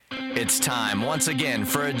It's time once again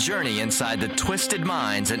for a journey inside the twisted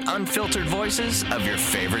minds and unfiltered voices of your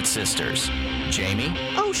favorite sisters. Jamie.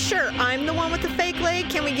 Oh, sure. I'm the one with the fake leg.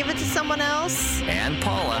 Can we give it to someone else? And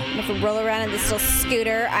Paula. If we roll around in this little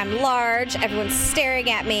scooter, I'm large. Everyone's staring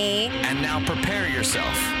at me. And now prepare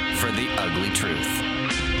yourself for the ugly truth.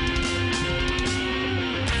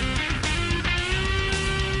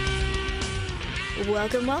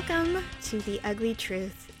 Welcome to The Ugly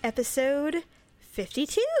Truth, episode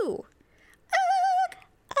 52.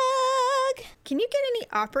 Ugh! Can you get any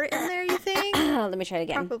opera in there, you think? Let me try it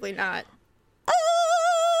again. Probably not.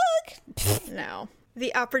 Ugh! No.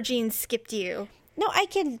 The opera gene skipped you. No, I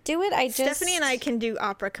can do it. Stephanie and I can do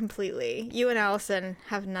opera completely. You and Allison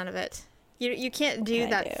have none of it. You can't do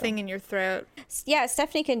that thing in your throat. Yeah,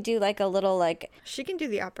 Stephanie can do like a little like... She can do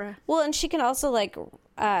the opera. Well, and she can also like,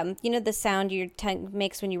 you know the sound your tongue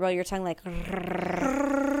makes when you roll your tongue like...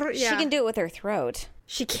 Yeah. She can do it with her throat.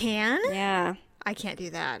 She can? Yeah. I can't do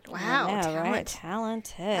that. Wow. I know, talent. right?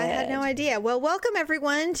 Talented. I had no idea. Well, welcome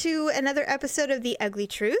everyone to another episode of The Ugly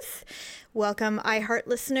Truth. Welcome iHeart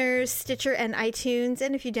listeners, Stitcher, and iTunes.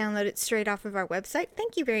 And if you download it straight off of our website,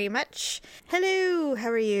 thank you very much. Hello, how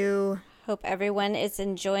are you? Hope everyone is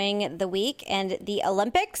enjoying the week and the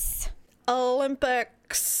Olympics.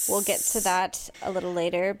 Olympics. We'll get to that a little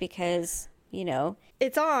later because, you know.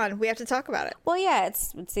 It's on. We have to talk about it. Well, yeah,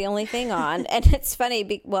 it's the only thing on. And it's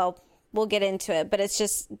funny. Well, we'll get into it. But it's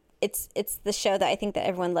just, it's the show that I think that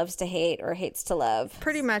everyone loves to hate or hates to love.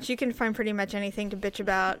 Pretty much. You can find pretty much anything to bitch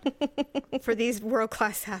about for these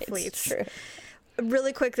world-class athletes. It's true.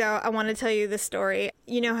 Really quick, though, I want to tell you this story.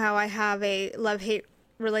 You know how I have a love-hate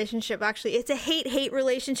relationship. Actually, it's a hate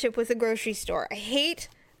relationship with the grocery store. I hate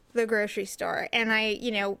the grocery store. And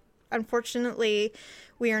unfortunately,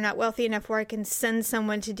 we are not wealthy enough where I can send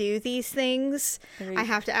someone to do these things. I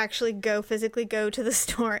have to actually physically go to the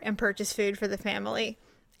store and purchase food for the family.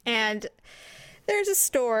 And there's a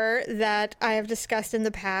store that I have discussed in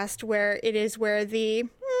the past where the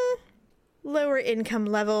lower income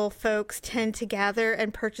level folks tend to gather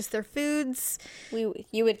and purchase their foods.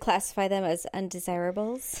 You would classify them as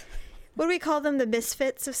undesirables? What do we call them? The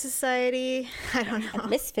misfits of society? I don't know. A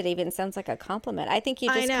misfit even sounds like a compliment. I think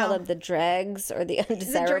you just call them the dregs or the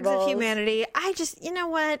undesirables. The dregs of humanity. You know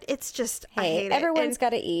what? It's just, I hate everyone's got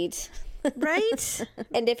to eat. Right?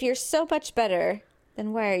 And if you're so much better,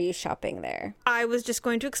 then why are you shopping there? I was just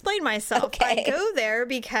going to explain myself. Okay. I go there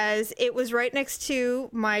because it was right next to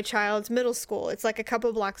my child's middle school. It's like a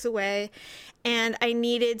couple blocks away. And I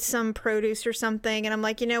needed some produce or something. And I'm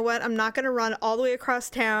like, you know what? I'm not going to run all the way across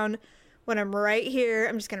town when I'm right here.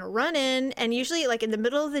 I'm just going to run in. And usually, like in the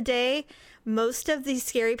middle of the day, most of these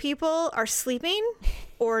scary people are sleeping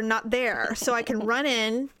or not there. So I can run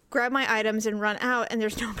in, grab my items, and run out, and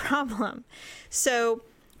there's no problem. So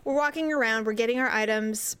we're walking around, we're getting our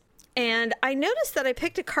items, and I noticed that I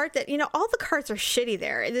picked a cart that, all the carts are shitty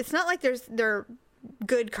there. It's not like they're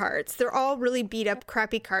good carts. They're all really beat up,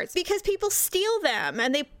 crappy carts because people steal them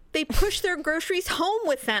and they push their groceries home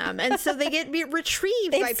with them, and so they get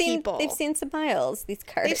retrieved by people. They've seen some miles, these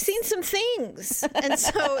carts. They've seen some things. And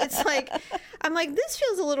so it's like, I'm like, this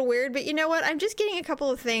feels a little weird, but you know what? I'm just getting a couple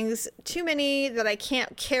of things, too many that I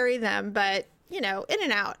can't carry them, but, in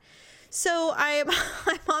and out. So I'm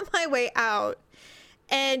on my way out.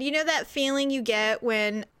 And you know that feeling you get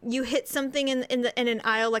when you hit something in an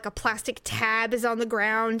aisle, like a plastic tab is on the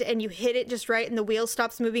ground and you hit it just right and the wheel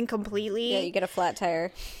stops moving completely? Yeah, you get a flat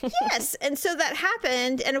tire. Yes. And so that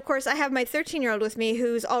happened. And of course, I have my 13-year-old with me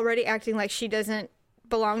who's already acting like she doesn't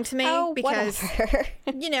belong to me because whatever.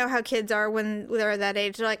 You know how kids are when they're that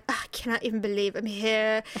age. They're like, I cannot even believe I'm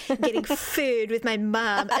here getting food with my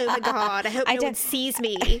mom. Oh my God. I hope no one sees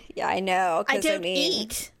me. Yeah, I know. I don't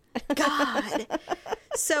eat. God.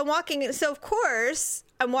 So of course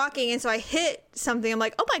I'm walking, and so I hit something. I'm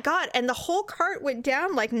like, oh my God. And the whole cart went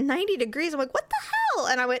down like 90 degrees. I'm like, what the hell?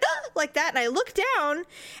 And I went like that. And I looked down,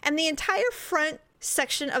 and the entire front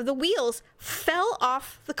section of the wheels fell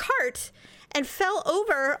off the cart and fell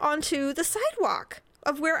over onto the sidewalk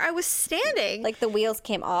of where I was standing. Like the wheels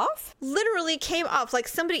came off? Literally came off. Like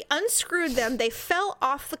somebody unscrewed them. They fell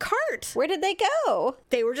off the cart. Where did they go?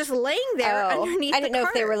 They were just laying there underneath the cart. I didn't know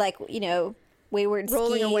if they were like, wayward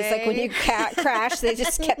rolling skis. Away. Like when you crash, they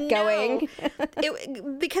just kept going.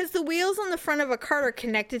 Because the wheels on the front of a cart are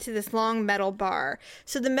connected to this long metal bar.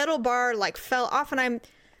 So the metal bar fell off, and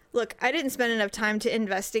Look, I didn't spend enough time to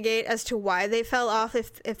investigate as to why they fell off,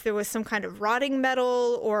 if there was some kind of rotting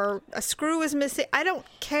metal or a screw was missing. I don't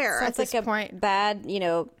care at this point. Bad,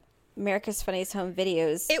 America's Funniest Home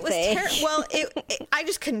Videos. It was thing. well, I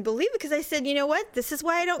just couldn't believe it because I said, you know what? This is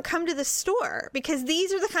why I don't come to the store, because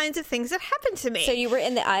these are the kinds of things that happen to me. So you were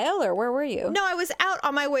in the aisle, or where were you? No, I was out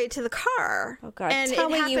on my way to the car. Oh God! And Tell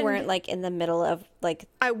it me you happened- weren't like in the middle of like.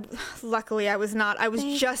 Luckily, I was not. I was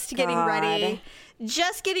just getting God.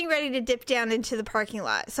 ready to dip down into the parking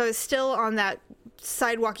lot. So I was still on that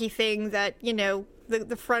sidewalky thing that, you know,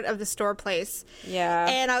 the front of the store place. Yeah.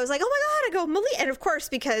 And I was like, oh my God, I go, Malia. And of course,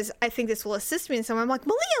 because I think this will assist me in some way, I'm like,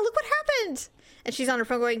 Malia, look what happened. And she's on her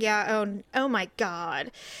phone going, yeah, oh my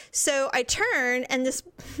God. So I turn and this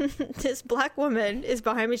this black woman is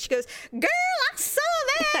behind me. She goes, girl, I saw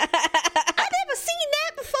that. I never seen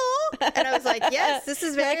that before. And I was like, yes, this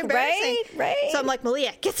is very Like, embarrassing. right. So I'm like,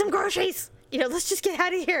 Malia, get some groceries. You know, let's just get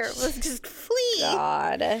out of here. Let's just flee.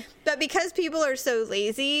 God. But because people are so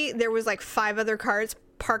lazy, there was like 5 other cars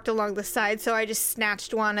parked along the side. So I just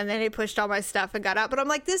snatched one and then I pushed all my stuff and got out. But I'm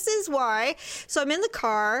like, this is why. So I'm in the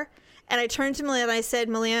car and I turned to Malia and I said,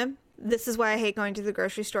 Malia, this is why I hate going to the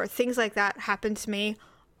grocery store. Things like that happen to me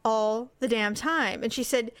all the damn time. And she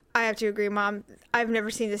said, I have to agree, Mom. I've never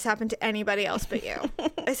seen this happen to anybody else but you.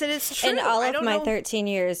 I said, it's true. In all I of don't my know. 13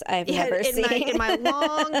 years, I've never In my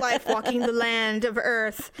long life walking the land of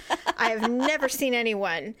Earth, I have never seen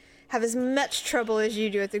anyone have as much trouble as you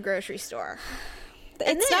do at the grocery store.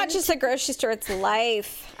 It's not just a grocery store, it's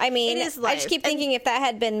life. I mean, It is I life. just keep thinking if that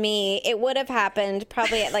had been me, it would have happened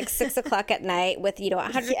probably at like 6 o'clock at night with,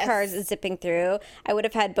 100 Yes. cars zipping through. I would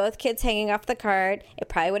have had both kids hanging off the cart. It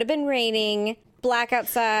probably would have been raining, black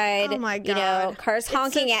outside. Oh my God. Cars It's so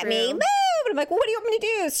honking at me. true. Move! And I'm like, what do you want me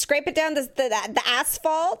to do? Scrape it down the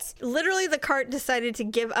asphalt? Literally, the cart decided to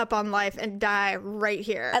give up on life and die right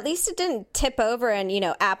here. At least it didn't tip over and,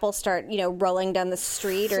 apples start, rolling down the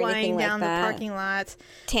street or Flying anything like down that. the parking lot.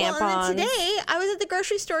 Tampons. Well, and then today, I was at the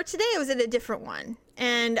grocery store today. I was at a different one.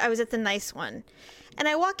 And I was at the nice one. And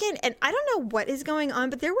I walk in, and I don't know what is going on,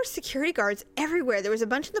 but there were security guards everywhere. There was a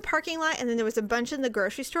bunch in the parking lot, and then there was a bunch in the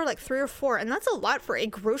grocery store, like 3 or 4. And that's a lot for a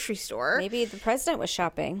grocery store. Maybe the president was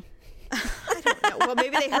shopping. I don't know. Well,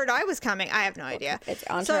 maybe they heard I was coming. I have no idea. It's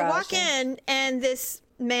So I walk entourage. in, and this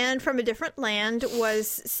man from a different land was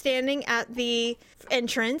standing at the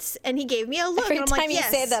entrance, and he gave me a look. Every and I'm time like, you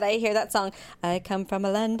yes. say that, I hear that song, I come from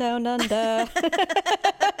a land down under.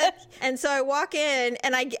 And so I walk in,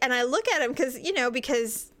 and I look at him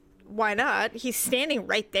because why not? He's standing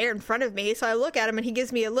right there in front of me. So I look at him, and he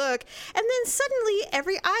gives me a look, and then suddenly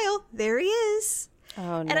every aisle, there he is.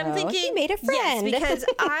 Oh, no. And I'm thinking, You made a friend. yes, because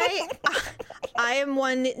I am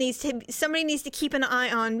one that somebody needs to keep an eye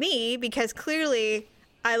on me, because clearly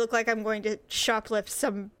I look like I'm going to shoplift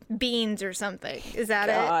some beans or something. Is that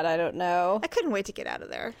it? God, I don't know. I couldn't wait to get out of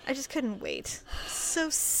there. I just couldn't wait. So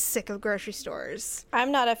sick of grocery stores.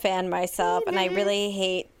 I'm not a fan myself, and I really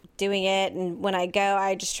hate doing it. And when I go,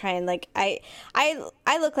 I just try and I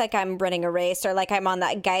look like I'm running a race, or like I'm on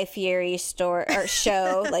that Guy Fieri store or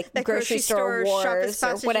show, like That grocery store shop as wars fast or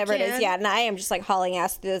as you whatever it is. can. Yeah, and I am just like hauling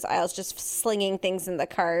ass through those aisles, just slinging things in the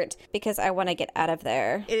cart because I want to get out of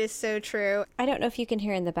there. It is so true. I don't know if you can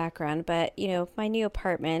hear in the background, but my new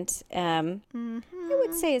apartment, I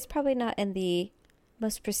would say is probably not in the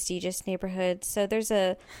most prestigious neighborhood. So there's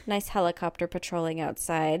a nice helicopter patrolling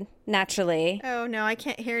outside. Naturally, Oh no, I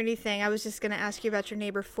can't hear anything. I was just going to ask you about your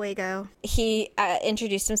neighbor Fuego. he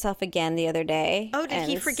introduced himself again the other day. Oh, did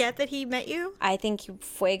he and forget that he met you? I think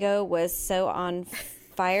Fuego was so on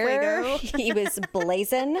fire. Fuego. He was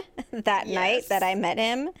blazing that night Yes. that I met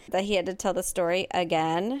him that he had to tell the story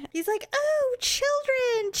again. He's like, oh,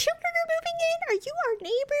 children are moving in. Are you our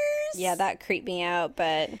neighbors? Yeah, that creeped me out,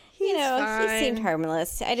 but He's he seemed fine.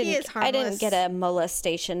 harmless. I is didn't harmless. get a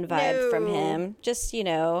molestation vibe from No. him. Just,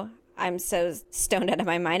 I'm so stoned out of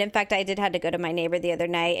my mind. In fact, I had to go to my neighbor the other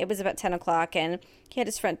night. It was about 10 o'clock, and he had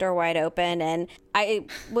his front door wide open, and I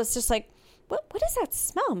was just like, what is that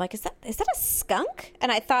smell? I'm like, is that a skunk?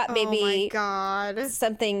 And I thought maybe Oh my God.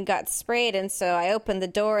 something got sprayed, and so I opened the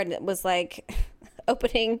door, and it was like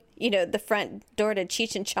opening, the front door to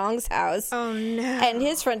Cheech and Chong's house. Oh no. And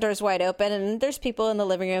his front door's wide open, and there's people in the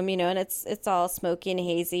living room, and it's all smoky and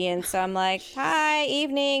hazy. And so I'm like, hi,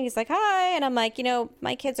 evening. He's like, hi. And I'm like,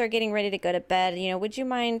 my kids are getting ready to go to bed. Would you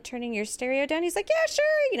mind turning your stereo down? He's like, yeah,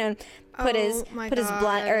 sure. Put his my his blunt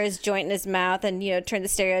God. or his joint in his mouth, and turned the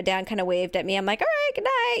stereo down, kind of waved at me. I'm like, all right, good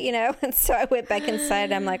night. And so I went back inside,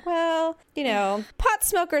 and I'm like, well, pot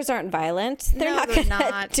smokers aren't violent. They're No, not they're going to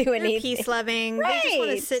not. do They're anything. peace loving. They just want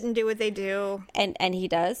Right. to sit and do what they do. And he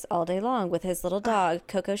does all day long with his little dog,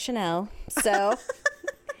 Coco Chanel. So,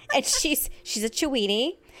 and she's a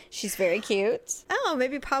Chiweenie. She's very cute. Oh,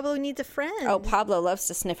 maybe Pablo needs a friend. Oh, Pablo loves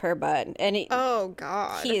to sniff her butt. And Oh,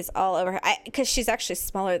 God. he is all over her. Because she's actually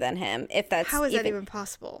smaller than him, if that's How is that even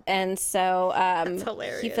possible? And so That's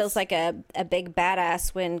hilarious. he feels like a big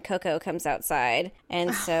badass when Coco comes outside.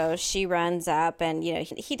 And so she runs up and, you know,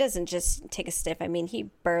 he doesn't just take a sniff. I mean, he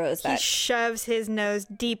burrows He that shoves his nose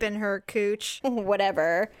deep in her cooch.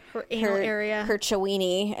 whatever. Her anal area. Her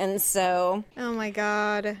chawini. And so... Oh, my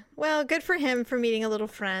God. Well, good for him for meeting a little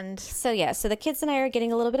friend. So, yeah. So the kids and I are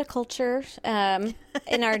getting a little bit of culture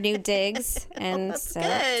in our new digs. And That's so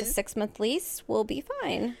good. it's a 6-month lease. We'll be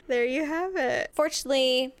fine. There you have it.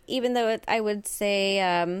 Fortunately, even though I would say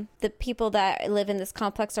the people that live in this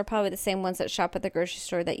complex are probably the same ones that shop at the grocery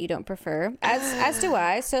store that you don't prefer, as do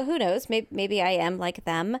I. So who knows? Maybe I am like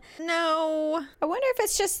them. No. I wonder if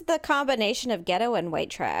it's just the combination of ghetto and white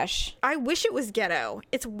trash. I wish it was ghetto.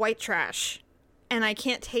 It's white trash. And I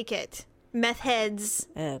can't take it. Meth heads.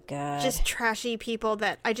 Oh, God. Just trashy people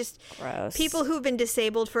that I just... Gross. People who've been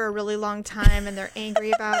disabled for a really long time and they're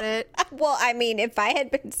angry about it. Well, I mean, if I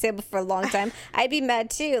had been disabled for a long time, I'd be mad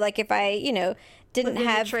too. Like if I, didn't Live in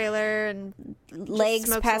a have trailer and legs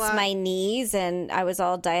smokes a past lot. my knees and I was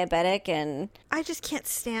all diabetic and I just can't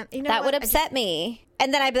stand... You know that what? would upset me.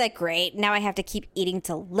 And then I'd be like, great, now I have to keep eating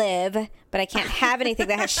to live, but I can't have anything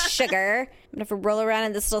that has sugar. I'm going to have to roll around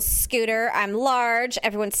in this little scooter. I'm large.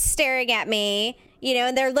 Everyone's staring at me,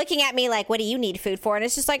 and they're looking at me like, what do you need food for? And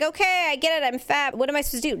it's just like, okay, I get it. I'm fat. What am I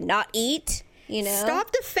supposed to do? Not eat?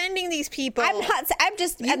 Stop defending these people. I'm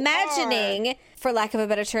just imagining, for lack of a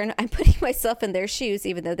better term, I'm putting myself in their shoes,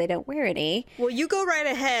 even though they don't wear any. Well, you go right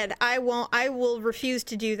ahead. I won't. I will refuse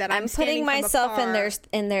to do that. I'm putting myself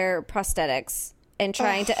in their prosthetics and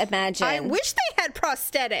trying to imagine. I wish they had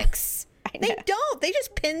prosthetics. They don't. They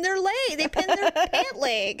just pin their leg. They pin their pant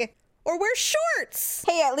leg. Or wear shorts.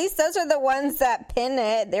 Hey, at least those are the ones that pin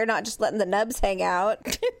it. They're not just letting the nubs hang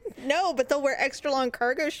out. No, but they'll wear extra long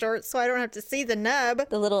cargo shorts so I don't have to see the nub.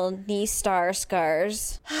 The little knee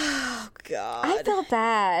scars. Oh, God. I feel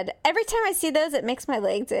bad. Every time I see those, it makes my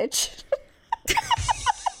legs itch.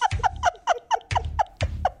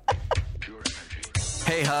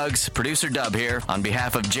 Hey Hugs, producer Dub here. On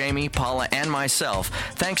behalf of Jamie, Paula, and myself,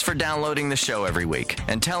 thanks for downloading the show every week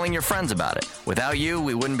and telling your friends about it. Without you,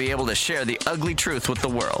 we wouldn't be able to share the ugly truth with the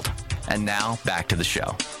world. And now, back to the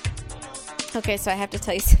show. Okay, so I have to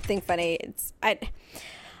tell you something funny. I'm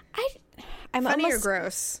Funny almost, or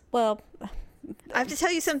gross? Well, I have to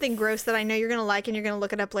tell you something gross that I know you're going to like and you're going to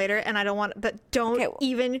look it up later, and I don't want... But don't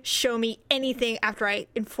even show me anything after I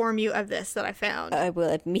inform you of this that I found. I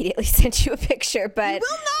will immediately send you a picture, but... You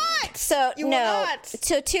will not! So, You will no. not!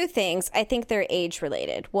 So, two things. I think they're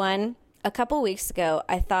age-related. One, a couple weeks ago,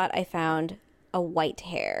 I thought I found a white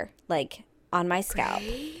hair, like, on my scalp.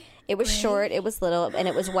 It was short, it was little, and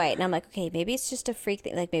it was white. And I'm like, okay, maybe it's just a freak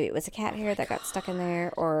thing. Like, maybe it was a cat hair that got stuck in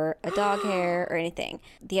there, or a dog hair, or anything.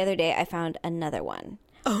 The other day, I found another one.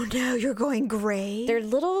 Oh, no, you're going gray? They're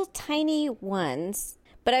little tiny ones,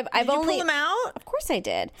 but I've Did you only... pull them out? Of course I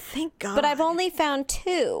did. Thank God. But I've only found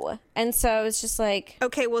 2. And so I was just like...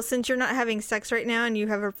 Okay, well, since you're not having sex right now and you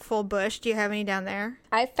have a full bush, do you have any down there?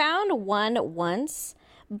 I found one once,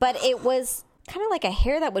 but it was kind of like a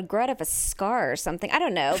hair that would grow out of a scar or something. I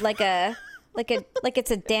don't know, like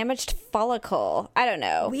it's a damaged follicle. I don't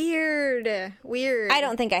know. Weird. I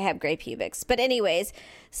don't think I have gray pubics. But anyways,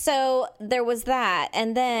 so there was that.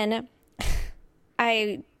 And then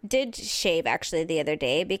I did shave actually the other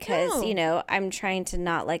day because, I'm trying to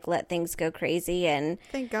not let things go crazy and...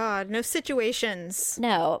 Thank God. No situations.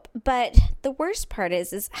 No, but the worst part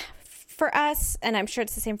is for us, and I'm sure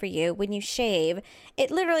it's the same for you, when you shave,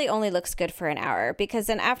 it literally only looks good for an hour because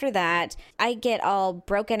then after that, I get all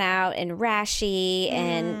broken out and rashy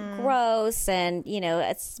and gross and,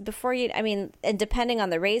 it's before you, and depending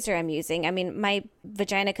on the razor I'm using, my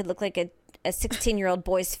vagina could look like a 16-year-old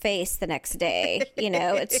boy's face the next day.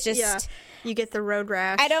 It's just... Yeah. You get the road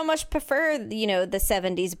rash. I'd almost prefer, the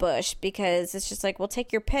 70s bush because it's just like, well,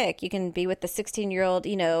 take your pick. You can be with the 16-year-old,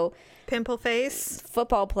 Pimple face.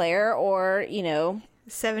 football player or,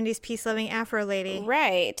 70s peace-loving Afro lady.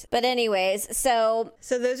 Right. But anyways, so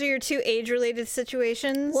those are your 2 age-related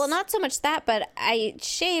situations? well, not so much that, but I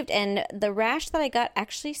shaved and the rash that I got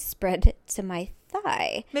actually spread to my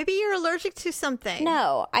thigh. Maybe you're allergic to something.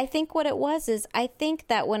 No, I think what it was is I think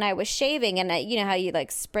that when I was shaving and you know how you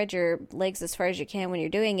spread your legs as far as you can when you're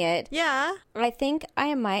doing it. Yeah. I think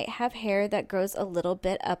I might have hair that grows a little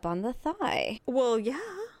bit up on the thigh. Well, yeah.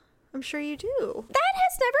 I'm sure you do. That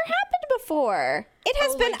has never happened before. It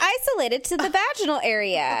has been isolated to the vaginal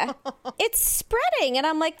area. It's spreading, and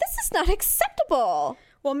I'm like, this is not acceptable.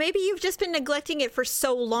 Well, maybe you've just been neglecting it for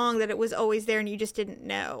so long that it was always there and you just didn't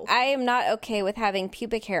know. I am not okay with having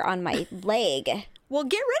pubic hair on my leg. Well,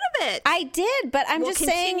 get rid of it. I did, but I'm just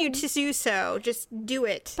saying. Continue to do so. Just do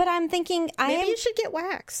it. But I'm thinking Maybe you should get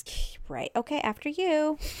waxed. Right. Okay, after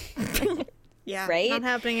you. Yeah, right? Not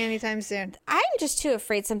happening anytime soon. I'm just too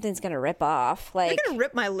afraid something's going to rip off. Like, You're going to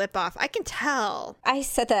rip my lip off. I can tell. I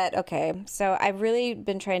said that. Okay. So I've really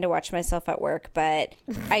been trying to watch myself at work, but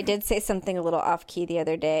I did say something a little off key the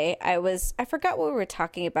other day. I forgot what we were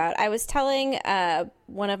talking about. I was telling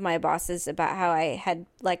one of my bosses about how I had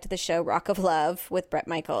liked the show Rock of Love with Bret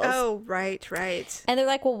Michaels. Oh, right. And they're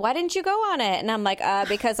like, well, why didn't you go on it? And I'm like,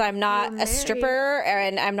 because I'm not a stripper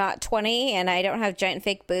and I'm not 20 and I don't have giant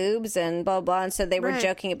fake boobs and blah, blah. And so they were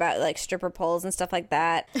joking about like stripper poles and stuff like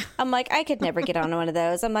that. I'm like, I could never get on one of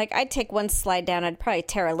those. I'm like, I'd take one slide down. I'd probably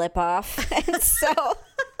tear a lip off. And so...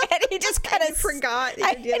 And he just kind of forgot.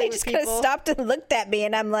 And he just kind of stopped and looked at me,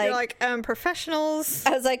 and I'm like, "You're like, professionals." I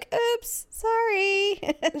was like, "Oops, sorry."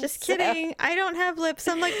 Just kidding. I don't have lips.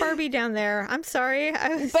 I'm like Barbie down there. I'm sorry.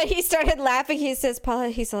 But he started laughing. He says, "Paula,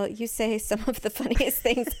 you say some of the funniest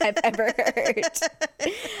things I've ever heard."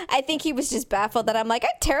 I think he was just baffled that I'm like,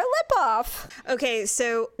 I'd tear a lip off. Okay,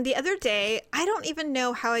 so the other day, I don't even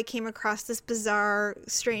know how I came across this bizarre,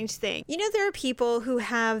 strange thing. You know, there are people who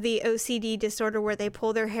have the OCD disorder where they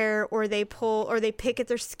pull their hair or they pick at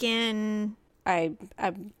their skin. I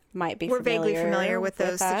might be We're vaguely familiar with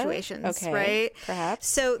those situations, okay, right? Perhaps.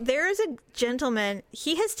 So there is a gentleman,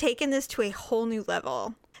 he has taken this to a whole new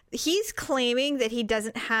level. He's claiming that he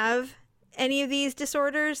doesn't have any of these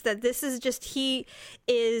disorders, that this is just he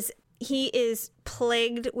is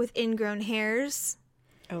plagued with ingrown hairs.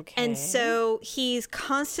 Okay. And so he's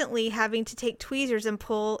constantly having to take tweezers and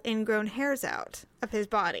pull ingrown hairs out of his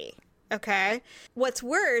body. Okay. What's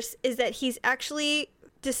worse is that he's actually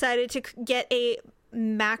decided to get a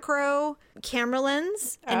macro camera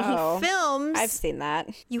lens and he films. I've seen that.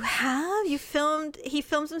 You have? He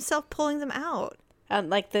films himself pulling them out.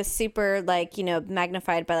 Like the super, like,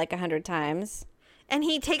 magnified by like 100 times. And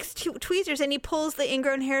he takes tweezers and he pulls the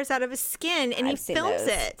ingrown hairs out of his skin and he films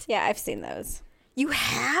it. Yeah, I've seen those. You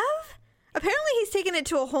have? Apparently he's taken it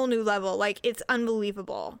to a whole new level. Like, it's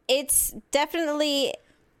unbelievable. It's definitely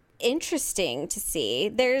interesting to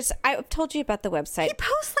see. I've told you about the website. He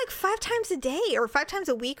posts like 5 times a day or 5 times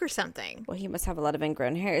a week or something. Well, he must have a lot of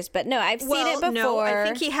ingrown hairs, but no, I've seen it before. No, I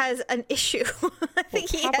think he has an issue. I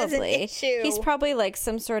think he has an issue. He's probably like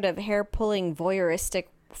some sort of hair pulling voyeuristic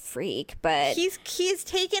freak, but he's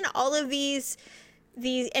taken all of these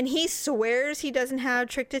and he swears he doesn't have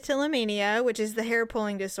trichotillomania, which is the hair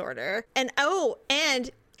pulling disorder. And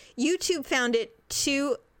YouTube found it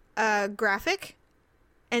too graphic.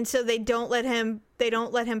 And so they don't let him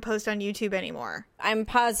post on YouTube anymore. I'm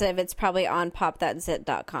positive it's probably on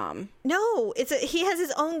popthatzit.com. No, he has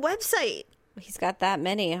his own website. He's got that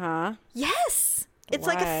many, huh? Yes. It's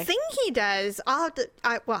like a thing he does. I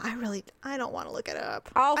don't want to look it up.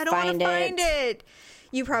 I don't want to find it.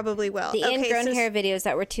 You probably will. The ingrown hair videos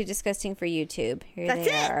that were too disgusting for YouTube. Here they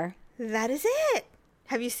are. That is it.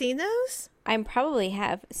 Have you seen those? I probably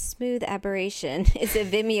have. Smooth Aberration is a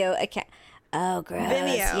Vimeo account. Oh, gross.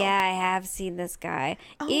 Vimeo. Yeah, I have seen this guy.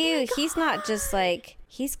 Oh Ew, he's not just like,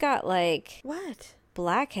 he's got like... What?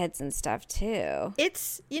 Blackheads and stuff too.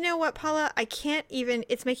 It's, you know what, Paula? I can't even,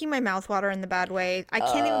 it's making my mouth water in the bad way. I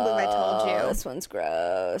can't even believe I told you. This one's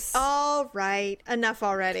gross. All right. Enough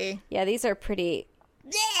already. Yeah, these are pretty...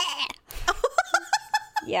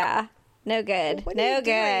 Yeah. No good. No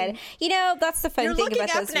good. Doing? That's the funny thing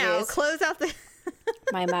about those now. videos. Close out the...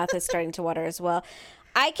 My mouth is starting to water as well.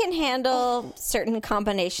 I can handle certain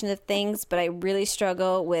combination of things, but I really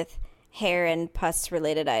struggle with hair and pus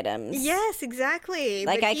related items. Yes, exactly.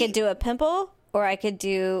 Like I could do a pimple or I could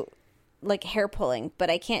do like hair pulling, but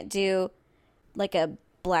I can't do like a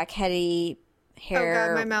blackheady hair. Oh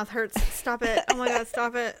God, my mouth hurts. Stop it. Oh my God,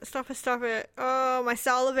 stop it. Stop it, stop it. Oh, my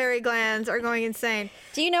salivary glands are going insane.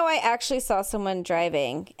 Do you know I actually saw someone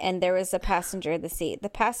driving and there was a passenger in the seat. The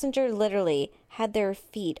passenger literally had their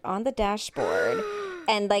feet on the dashboard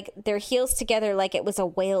and like their heels together like it was a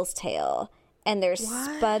whale's tail. And there's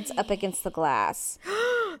spuds up against the glass.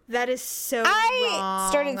 That is so I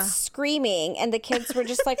wrong. started screaming, and the kids were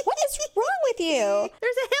just like, what is wrong with you?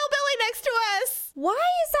 There's a hillbilly next to us. Why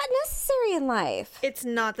is that necessary in life? It's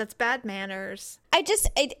not. That's bad manners. I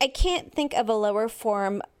can't think of a lower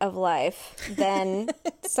form of life than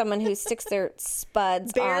someone who sticks their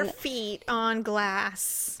spuds bare feet on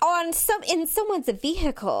glass. In someone's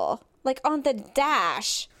vehicle. Like on the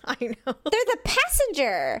dash. I know. They're the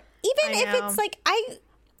passenger. Even if it's like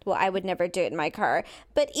well, I would never do it in my car.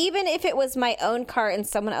 But even if it was my own car and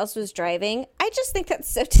someone else was driving, I just think that's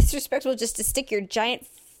so disrespectful just to stick your giant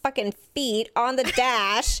fucking feet on the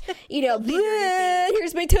dash, you know,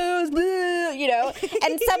 here's my toes, you know,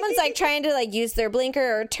 and someone's like trying to like use their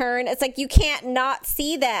blinker or turn. It's like you can't not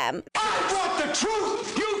see them. I want the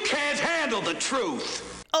truth. You can't handle the truth.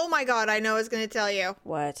 Oh my God, I know I was going to tell you.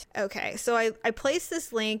 What? Okay, so I placed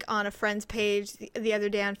this link on a friend's page the other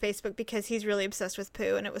day on Facebook because he's really obsessed with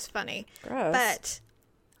poo, and it was funny. Gross. But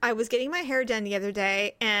I was getting my hair done the other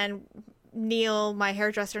day, and Neil, my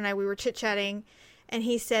hairdresser, and we were chit-chatting, and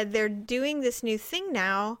he said they're doing this new thing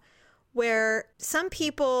now where some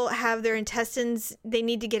people have their intestines, they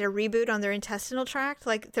need to get a reboot on their intestinal tract.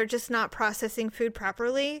 Like, they're just not processing food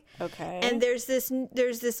properly. Okay. And there's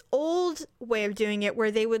this old way of doing it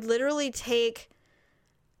where they would literally take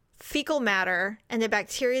fecal matter and the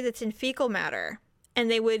bacteria that's in fecal matter,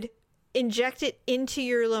 and they would inject it into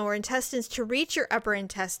your lower intestines to reach your upper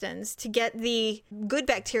intestines to get the good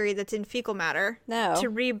bacteria that's in fecal matter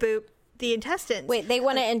to reboot the intestines. Wait, they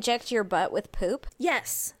want to inject your butt with poop?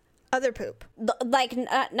 Yes. Other poop. Like,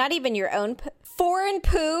 not even your own foreign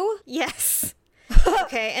poo? Yes.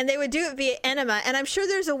 Okay, and they would do it via enema, and I'm sure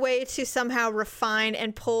there's a way to somehow refine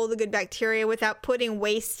and pull the good bacteria without putting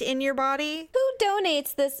waste in your body. Who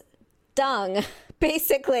donates this dung,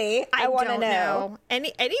 basically? I want to don't know.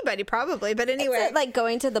 Anybody probably, but anyway. Is it like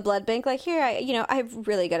going to the blood bank, like, here, I've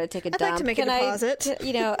really got to take a dump. I'd like to make a deposit.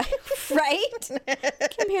 Right?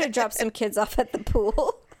 Come here to drop some kids off at the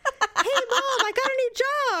pool. Hey, Mom, I got a new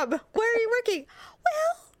job. Where are you working?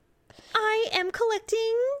 Well, I am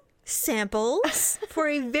collecting samples for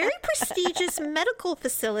a very prestigious medical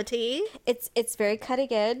facility. It's very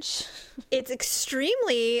cutting edge. It's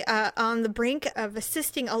extremely on the brink of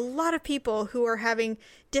assisting a lot of people who are having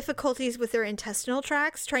difficulties with their intestinal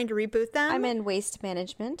tracts, trying to reboot them. I'm in waste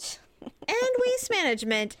management. And waste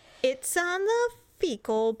management. It's on the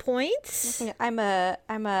fecal points. I'm a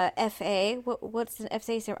FA. What's an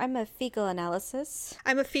FA? I'm a fecal analysis.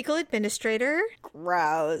 I'm a fecal administrator.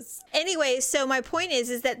 Gross. Anyway, so my point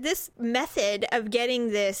is that this method of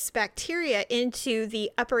getting this bacteria into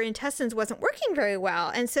the upper intestines wasn't working very well.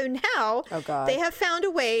 And so now they have found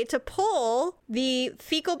a way to pull the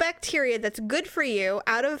fecal bacteria that's good for you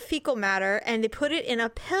out of fecal matter, and they put it in a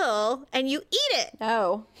pill and you eat it.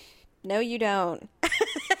 No, you don't.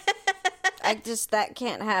 That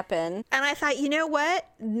can't happen. And I thought, you know what?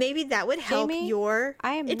 Maybe that would help Jamie, your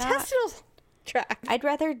intestinal tract. I'd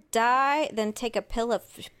rather die than take a pill of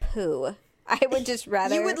poo. I would just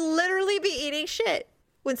rather... You would literally be eating shit.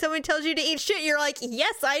 When someone tells you to eat shit, you're like,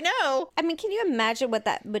 yes, I know. I mean, can you imagine what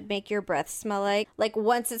that would make your breath smell like? Like,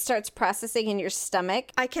 once it starts processing in your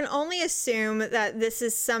stomach? I can only assume that this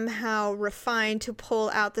is somehow refined to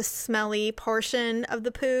pull out the smelly portion of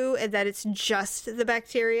the poo and that it's just the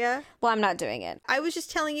bacteria. Well, I'm not doing it. I was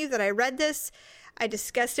just telling you that I read this. I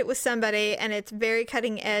discussed it with somebody, and it's very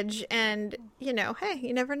cutting edge. And, hey,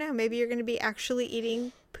 you never know. Maybe you're going to be actually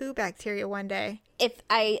eating poo bacteria one day. If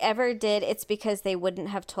I ever did, it's because they wouldn't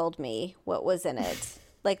have told me what was in it.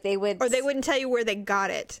 Like, they would... Or they wouldn't tell you where they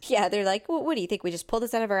got it. Yeah, they're like, well, what do you think? We just pulled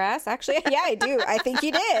this out of our ass? Actually, yeah, I do. I think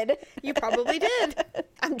you did. You probably did.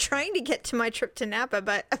 I'm trying to get to my trip to Napa,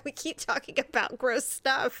 but we keep talking about gross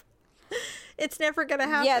stuff. It's never going to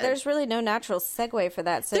happen. Yeah, there's really no natural segue for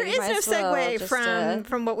that. So there is no segue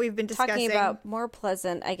from what we've been discussing. Talking about more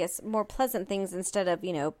pleasant things instead of,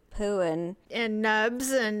 poo and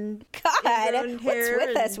nubs and God, what's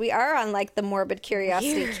with us? We are on like the morbid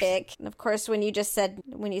curiosity kick. And of course, when you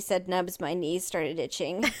said nubs, my knees started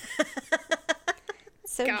itching.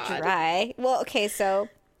 So God. Dry. Well, okay, so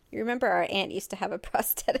you remember our aunt used to have a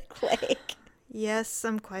prosthetic leg. Yes,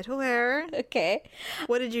 I'm quite aware. Okay.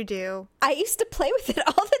 What did you do? I used to play with it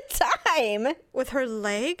all the time. With her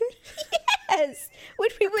leg? Yes. When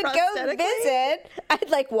we would go visit, I'd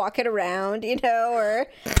like walk it around, or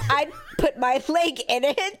I'd put my leg in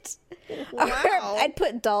it. Wow. Or I'd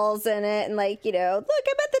put dolls in it and look, I'm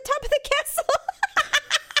at the top of the castle.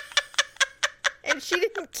 And she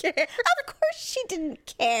didn't care. Of course she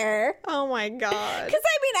didn't care. Oh my God. Because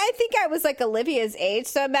I think I was like Olivia's age.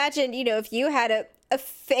 So imagine, if you had a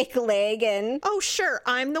fake leg and... Oh, sure.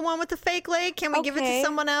 I'm the one with the fake leg. Can we give it to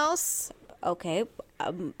someone else? Okay.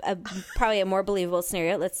 Probably a more believable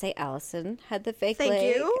scenario. Let's say Allison had the fake leg.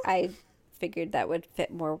 Thank you. I figured that would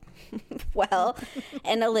fit more well.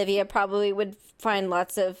 And Olivia probably would find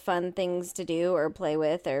lots of fun things to do or play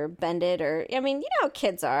with or bend it or... I mean, you know how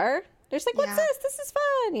kids are. There's like, what's this? This is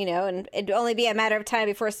fun, and it'd only be a matter of time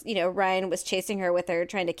before, Ryan was chasing her with her,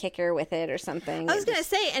 trying to kick her with it or something. I was going to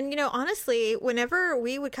say, and honestly, whenever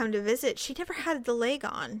we would come to visit, she never had the leg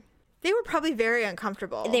on. They were probably very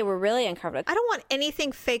uncomfortable. They were really uncomfortable. I don't want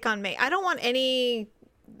anything fake on me. I don't want any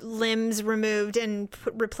limbs removed and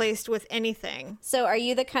replaced with anything. So are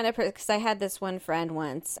you the kind of person, because I had this one friend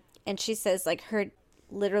once, and she says like her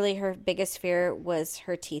biggest fear was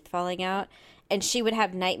her teeth falling out, and she would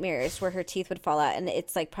have nightmares where her teeth would fall out, and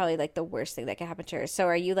it's like probably like the worst thing that could happen to her. So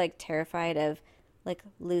are you like terrified of like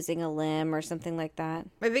losing a limb or something like that?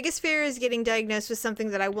 My biggest fear is getting diagnosed with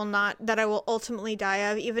something that I will ultimately die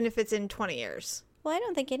of, even if it's in 20 years. Well, I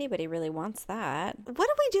don't think anybody really wants that. What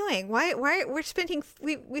are we doing? Why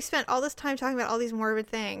we spent all this time talking about all these morbid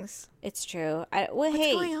things. It's true. What's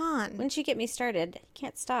going on? Once you get me started, you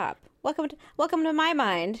can't stop. Welcome to my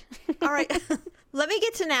mind. All right. Let me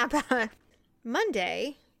get to Napa.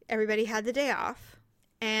 Monday, everybody had the day off,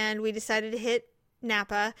 and we decided to hit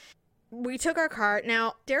Napa. We took our car.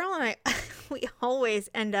 Now, Daryl and I, we always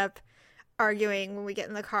end up arguing when we get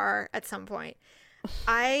in the car at some point.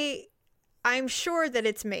 I'm sure that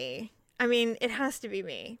it's me. I mean, it has to be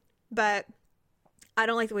me. But I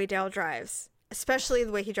don't like the way Daryl drives, especially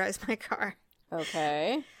the way he drives my car.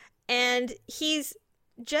 Okay. And he's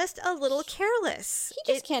just a little careless.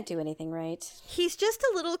 He just can't do anything right. He's just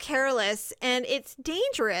a little careless, and it's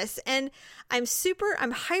dangerous. And I'm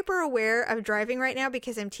hyper aware of driving right now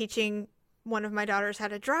because I'm teaching one of my daughters how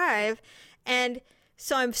to drive. And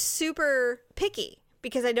so I'm super picky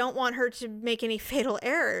because I don't want her to make any fatal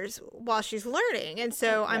errors while she's learning. And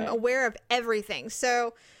so I'm aware of everything.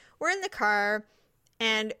 So we're in the car,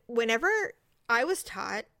 and whenever I was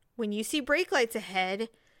taught, when you see brake lights ahead,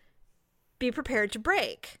 be prepared to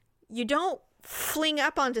brake. You don't fling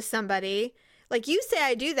up onto somebody. Like you say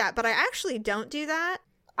I do that, but I actually don't do that.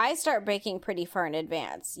 I start braking pretty far in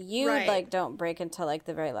advance. You Right. don't brake until like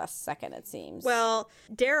the very last second, it seems. Well,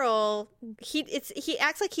 Daryl, he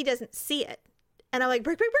acts like he doesn't see it. And I'm like,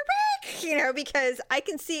 brake, brake, brake, brake, because I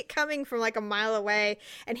can see it coming from like a mile away,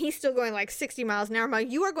 and he's still going like 60 miles an hour. I'm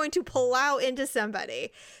like, you are going to plow into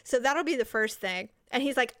somebody. So that'll be the first thing. And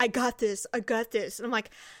he's like, I got this. And I'm like,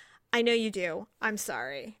 I know you do. I'm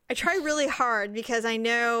sorry. I try really hard because I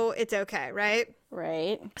know it's okay, right?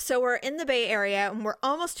 Right. So we're in the Bay Area, and we're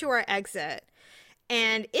almost to our exit.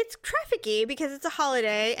 And it's trafficy because it's a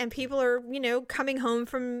holiday, and people are, coming home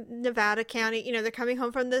from Nevada County. They're coming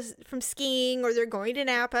home from skiing, or they're going to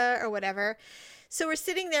Napa or whatever. So we're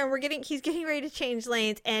sitting there, and he's getting ready to change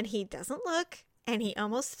lanes, and he doesn't look, and he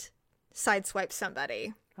almost sideswipes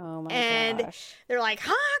somebody. Oh my gosh. They're like,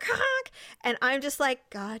 honk, honk. And I'm just like,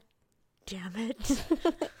 God damn it.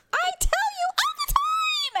 I tell you all the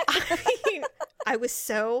time. I was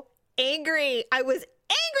so angry.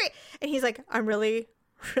 And he's like, I'm really,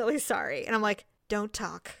 really sorry. And I'm like, don't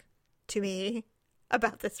talk to me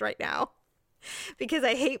about this right now, because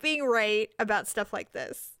I hate being right about stuff like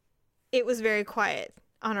this. It was very quiet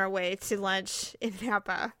on our way to lunch in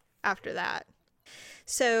Napa after that.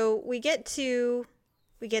 So we get to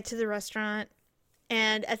the restaurant,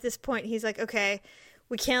 and at this point he's like, okay,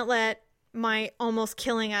 we can't let my almost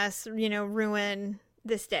killing us, ruin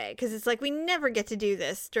this day, because it's like we never get to do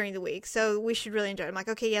this during the week, so we should really enjoy it. I'm like,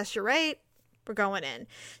 okay, yes, you're right, we're going in.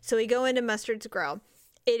 So we go into Mustard's Grill.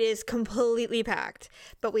 It is completely packed,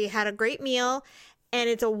 but we had a great meal, and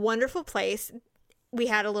it's a wonderful place. We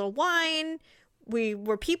had a little wine, we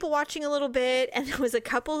were people watching a little bit, and there was a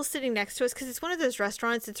couple sitting next to us, because it's one of those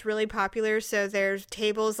restaurants that's really popular, so there's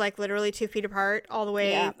tables like literally 2 feet apart all the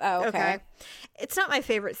way. Yeah. Oh, okay. It's not my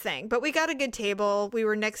favorite thing, but we got a good table. We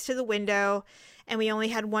were next to the window, and we only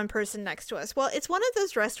had one person next to us. Well, it's one of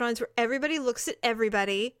those restaurants where everybody looks at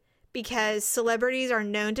everybody, because celebrities are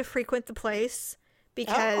known to frequent the place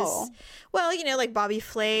because, well, like Bobby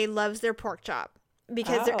Flay loves their pork chop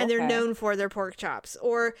because they're known for their pork chops,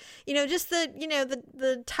 or, just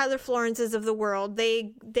the Tyler Florences of the world,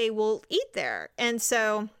 they will eat there. And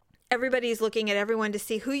so everybody's looking at everyone to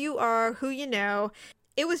see who you are, who you know.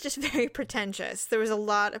 It was just very pretentious. There was a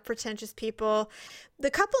lot of pretentious people.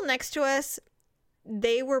 The couple next to us,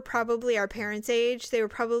 they were probably our parents' age. They were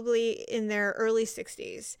probably in their early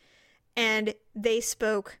 60s. And they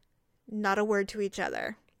spoke not a word to each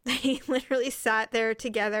other. They literally sat there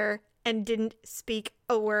together and didn't speak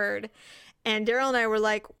a word. And Daryl and I were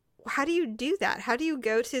like, how do you do that? How do you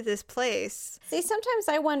go to this place? See, sometimes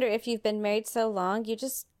I wonder if you've been married so long,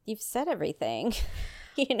 you've said everything.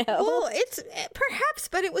 you know? Well, it's perhaps,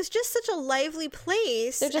 but it was just such a lively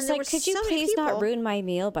place. They're just and there like, were could you so many please not people." ruin my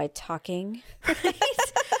meal by talking?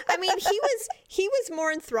 I mean, he was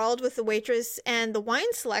more enthralled with the waitress and the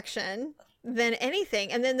wine selection than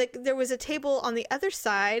anything. And then there was a table on the other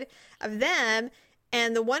side of them,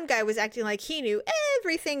 and the one guy was acting like he knew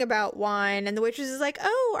everything about wine. And the waitress is like,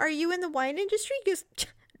 "Oh, are you in the wine industry?" He goes,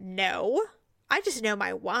 "No, I just know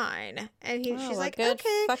my wine." And she's like, good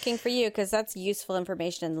 "Okay." fucking for you, because that's useful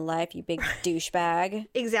information in life, you big douchebag.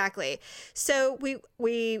 Exactly. So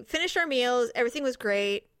we finished our meals. Everything was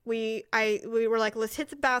great. We were like, let's hit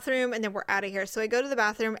the bathroom and then we're out of here. So I go to the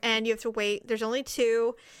bathroom and you have to wait. There's only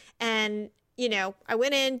two. And, you know, I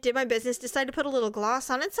went in, did my business, decided to put a little gloss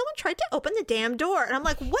on it. Someone tried to open the damn door. And I'm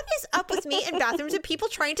like, what is up with me in bathrooms and people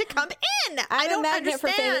trying to come in? I don't I'm a magnet understand.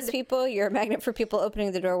 for famous people. You're a magnet for people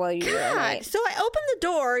opening the door while you urinate. God. So I open the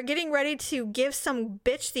door, getting ready to give some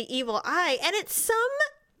bitch the evil eye. And it's some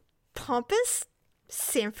pompous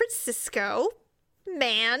San Francisco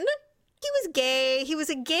man. He was gay. He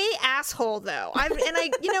was a gay asshole, though.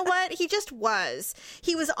 You know what? He just was.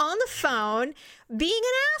 He was on the phone being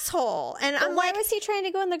an asshole. And But I'm why like, was he trying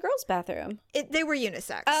to go in the girls' bathroom? they were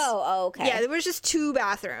unisex. Oh, okay. Yeah, there was just two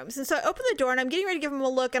bathrooms. And so I opened the door and I'm getting ready to give him a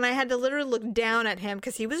look. And I had to literally look down at him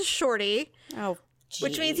because he was a shorty, Oh,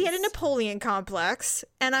 which means he had a jeez. Napoleon complex.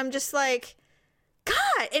 And I'm just like,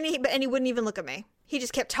 God. And he wouldn't even look at me. He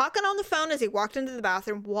just kept talking on the phone as he walked into the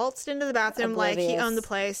bathroom, waltzed into the bathroom like he Oblivious. owned the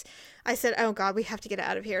place. I said, oh, God, we have to get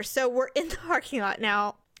out of here. So we're in the parking lot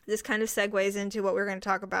now. This kind of segues into what we're going to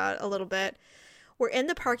talk about a little bit. We're in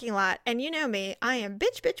the parking lot, and you know me, I am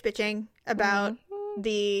bitching about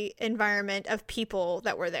the environment of people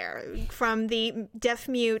that were there. From the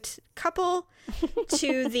deaf-mute couple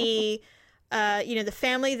to the... the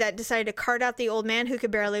family that decided to cart out the old man who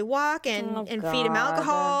could barely walk and feed him God.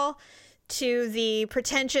 alcohol, to the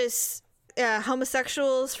pretentious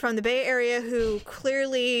homosexuals from the Bay Area who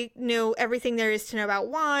clearly know everything there is to know about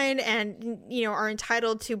wine and, you know, are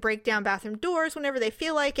entitled to break down bathroom doors whenever they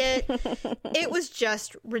feel like it. It was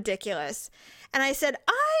just ridiculous. And I said,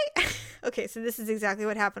 okay, so this is exactly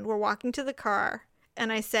what happened. We're walking to the car,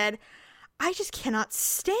 and I said, I just cannot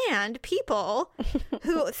stand people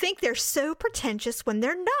who think they're so pretentious when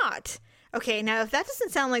they're not. Okay, now if that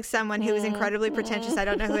doesn't sound like someone who is incredibly pretentious, I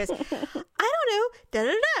don't know who is. I don't know.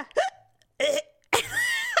 Da-da-da.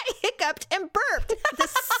 I hiccuped and burped.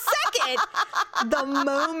 The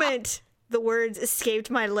moment the words escaped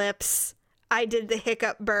my lips, I did the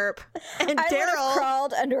hiccup burp. And I would have Daryl,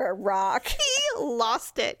 crawled under a rock. he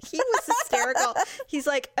lost it. He was hysterical. He's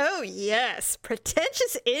like, oh, yes,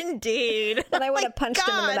 pretentious indeed. And I would I'm have like, punched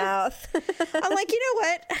him in the God. mouth. I'm like, you know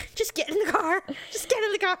what? Just get in the car. Just get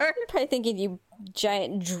in the car. Probably thinking, you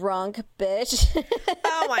giant drunk bitch.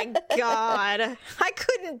 Oh my God. I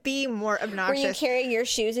couldn't be more Were you obnoxious. carrying your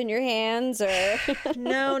shoes in your hands, or?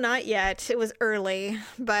 No, not yet. It was early,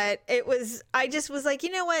 but I just was like, you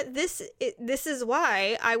know what? This is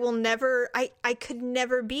why I will never, I could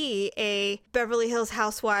never be a Beverly Hills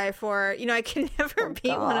housewife, or, you know, I could never be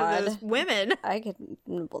one of those God. women.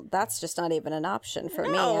 Well, that's just not even an option for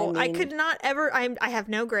me. No, I mean, could not ever. I have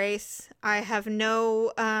no grace. I have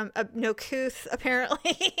no couth.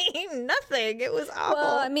 Apparently, nothing. It was awful.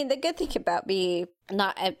 Well, I mean, the good thing about me,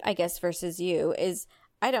 not I guess versus you, is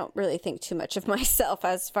I don't really think too much of myself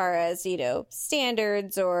as far as, you know,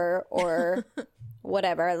 standards or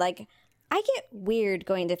whatever. Like, I get weird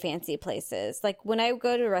going to fancy places. Like, when I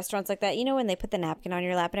go to restaurants like that, you know, when they put the napkin on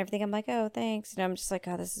your lap and everything, I'm like, oh, thanks. And I'm just like,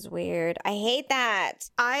 oh, this is weird. I hate that.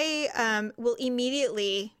 I will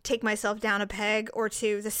immediately take myself down a peg or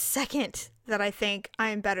two the second that I think I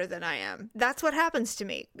am better than I am. That's what happens to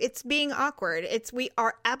me. It's being awkward. We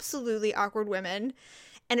are absolutely awkward women,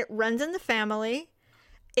 and it runs in the family.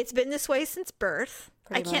 It's been this way since birth.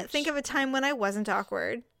 Pretty I can't much. think of a time when I wasn't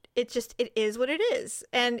awkward. It is what it is.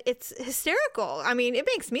 And it's hysterical. I mean, it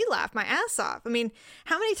makes me laugh my ass off. I mean,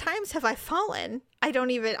 how many times have I fallen? I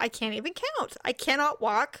can't even count. I can't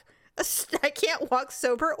walk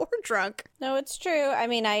sober or drunk. No, it's true. I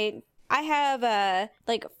mean, I have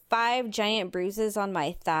like 5 giant bruises on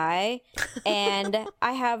my thigh, and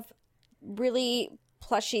I have really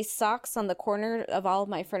plushy socks on the corner of all of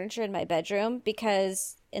my furniture in my bedroom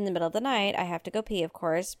because in the middle of the night I have to go pee, of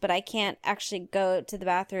course, but I can't actually go to the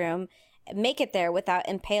bathroom, make it there without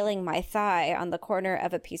impaling my thigh on the corner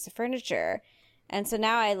of a piece of furniture. And so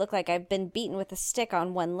now I look like I've been beaten with a stick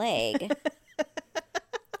on one leg.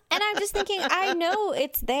 And I'm just thinking, I know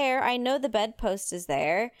it's there. I know the bedpost is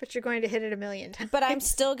there. But you're going to hit it a million times. But I'm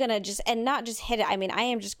still going to and not just hit it. I mean, I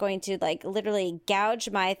am just going to like literally gouge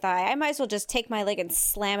my thigh. I might as well just take my leg and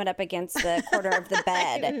slam it up against the corner of the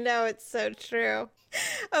bed. No, it's so true.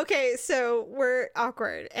 Okay, so we're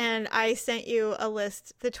awkward. And I sent you a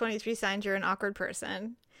list, the 23 signs you're an awkward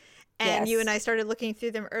person. And you and I started looking through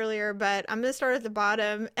them earlier, but I'm going to start at the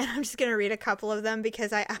bottom, and I'm just going to read a couple of them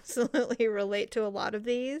because I absolutely relate to a lot of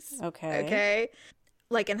these. Okay.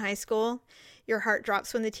 Like in high school, your heart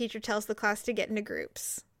drops when the teacher tells the class to get into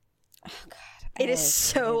groups. Oh, God. It is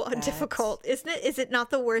so difficult, isn't it? Is it not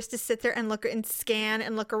the worst to sit there and look and scan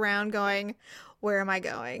and look around going, where am I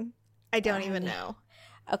going? I don't even know.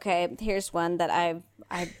 Okay, here's one that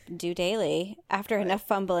I do daily. After enough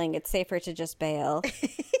fumbling, it's safer to just bail.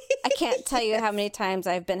 I can't tell you how many times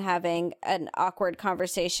I've been having an awkward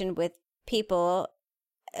conversation with people,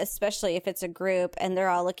 especially if it's a group, and they're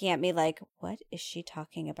all looking at me like, what is she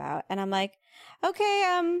talking about? And I'm like,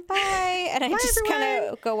 okay, bye. And I just kind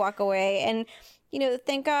of go walk away. And, you know,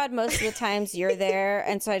 thank God most of the times you're there.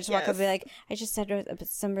 And so I just walk up and be like, I just said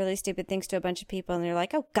some really stupid things to a bunch of people. And they're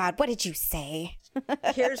like, oh, God, what did you say?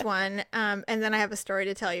 Here's one. And then I have a story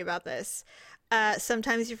to tell you about this.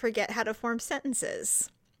 Sometimes you forget how to form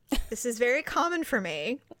sentences. This is very common for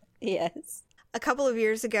me. Yes. A couple of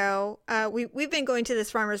years ago, we've been going to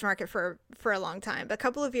this farmer's market for a long time. But a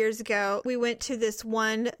couple of years ago, we went to this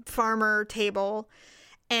one farmer table,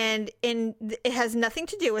 and it has nothing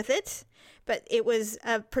to do with it, but it was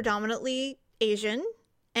predominantly Asian.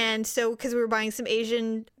 And so, because we were buying some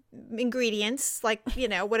Asian ingredients, like, you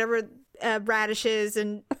know, whatever radishes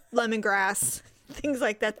and lemongrass, things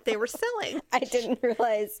like that they were selling. I didn't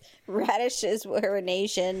realize radishes were an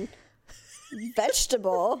Asian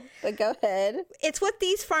vegetable, but go ahead. It's what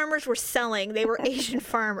these farmers were selling. They were Asian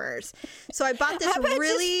farmers. So I bought this How about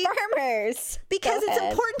really just farmers because it's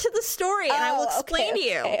important to the story, and I will explain to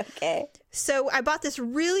you. Okay. So I bought this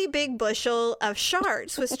really big bushel of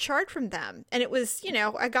chard, Swiss chard from them, and it was, you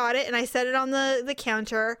know, I got it and I set it on the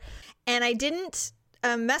counter, and I didn't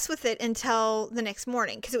mess with it until the next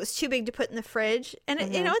morning because it was too big to put in the fridge, and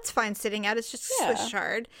it, you know, it's fine sitting out. It's just Swiss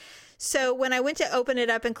chard. So when I went to open it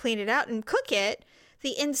up and clean it out and cook it,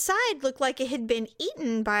 the inside looked like it had been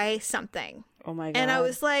eaten by something. Oh my God. And I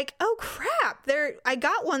was like, oh crap, I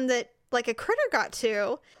got one that like a critter got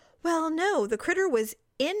to. Well, no, the critter was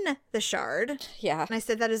in the chard. Yeah. And I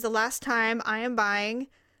said, that is the last time I am buying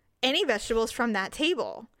any vegetables from that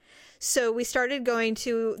table. So we started going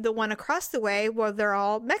to the one across the way where they're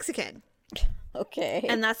all Mexican. Okay.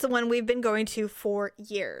 And that's the one we've been going to for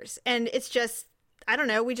years. And it's just, I don't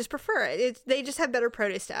know, we just prefer it. They just have better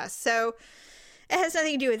produce to us. So it has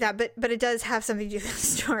nothing to do with that, but it does have something to do with the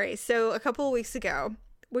story. So a couple of weeks ago,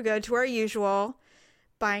 we go to our usual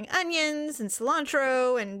buying onions and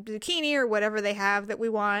cilantro and zucchini or whatever they have that we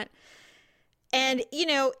want. And, you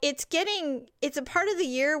know, it's a part of the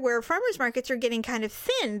year where farmers markets are getting kind of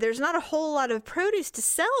thin. There's not a whole lot of produce to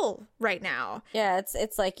sell right now. Yeah,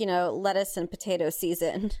 it's like, you know, lettuce and potato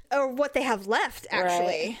season. Or what they have left, actually.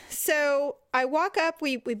 Right. So I walk up,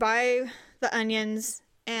 we buy the onions,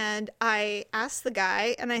 and I asked the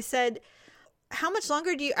guy, and I said, how much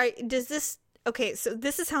longer does this... Okay, so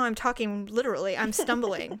this is how I'm talking literally. I'm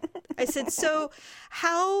stumbling. I said, so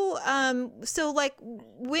like,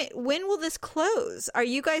 when will this close? Are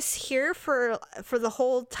you guys here for the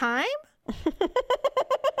whole time?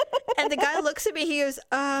 And the guy looks at me, he goes,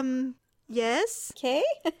 yes. Okay.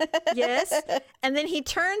 Yes. And then he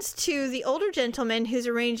turns to the older gentleman who's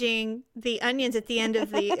arranging the onions at the end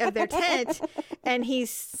of their tent, and he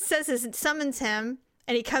summons him,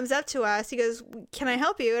 and he comes up to us. He goes, can I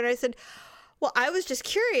help you? And I said, well, I was just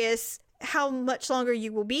curious how much longer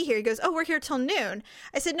you will be here. He goes, oh, we're here till noon.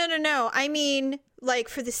 I said, no. I mean, like,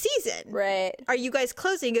 for the season. Right. Are you guys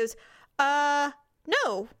closing? He goes,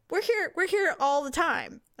 no, we're here all the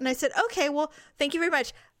time. And I said, okay, well, thank you very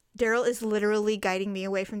much. Daryl is literally guiding me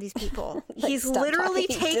away from these people. Like, He's literally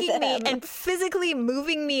taking me them. and physically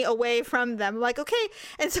moving me away from them. I'm like, okay.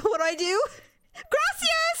 And so what do?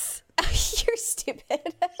 Gracias! You're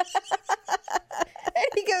stupid. And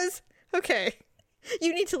he goes, okay,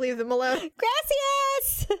 you need to leave them alone.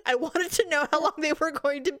 Gracias! I wanted to know how long they were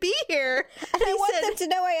going to be here. And I want them to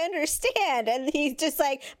know I understand. And he's just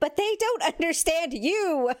like, but they don't understand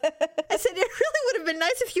you. I said, it really would have been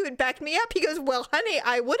nice if you had backed me up. He goes, well, honey,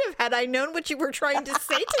 I would have had I known what you were trying to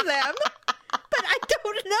say to them. But I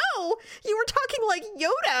don't know. You were talking like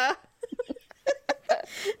Yoda.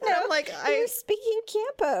 And I'm like, You're speaking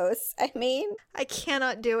Campos. I mean, I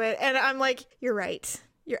cannot do it. And I'm like, you're right.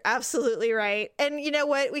 You're absolutely right. And you know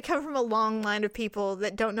what? We come from a long line of people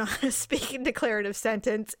that don't know how to speak a declarative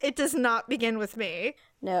sentence. It does not begin with me.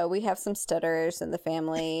 No, we have some stutterers in the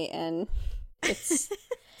family, and it's...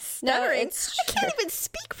 Stuttering. No, it's I can't even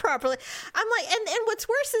speak properly. I'm like, and what's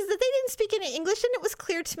worse is that they didn't speak any English, and it was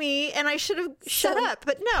clear to me, and I should have shut up.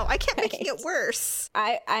 But no, I kept making it worse.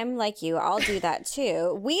 I'm like you. I'll do that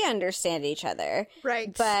too. We understand each other,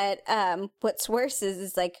 Right? But what's worse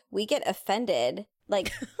is like we get offended.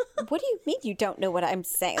 Like, what do you mean you don't know what I'm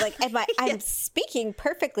saying? Like, I'm speaking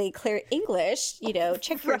perfectly clear English. You know,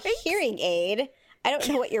 check your hearing aid. I don't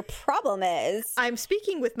know what your problem is. I'm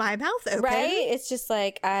speaking with my mouth open. Right? It's just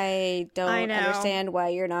like, I don't understand why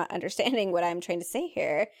you're not understanding what I'm trying to say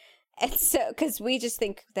here. And so, because we just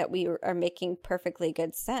think that we are making perfectly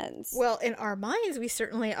good sense. Well, in our minds, we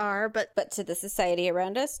certainly are, but to the society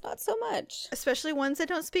around us, not so much. Especially ones that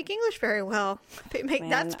don't speak English very well.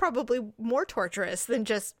 That's probably more torturous than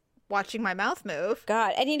just watching my mouth move.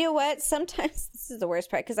 God. And you know what? Sometimes this is the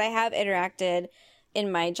worst part, because I have interacted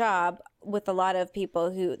in my job with a lot of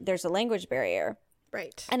people who there's a language barrier.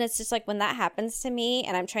 Right. And it's just like when that happens to me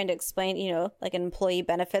and I'm trying to explain, you know, like employee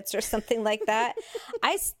benefits or something like that,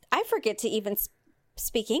 I forget to even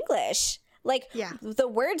speak English. Like the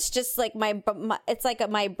words just like it's like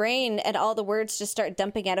my brain and all the words just start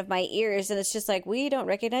dumping out of my ears. And it's just like, we don't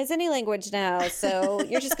recognize any language now. So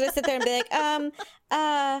you're just going to sit there and be like,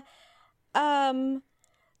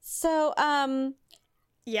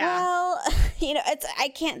 yeah. Well, you know, I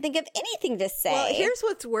can't think of anything to say. Well, here's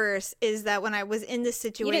what's worse is that when I was in this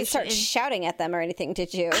situation... You didn't start shouting at them or anything,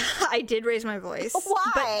 did you? I did raise my voice.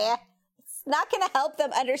 Why? It's not going to help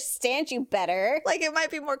them understand you better. Like, it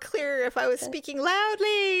might be more clear if I was speaking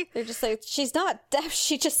loudly. They're just like, she's not deaf.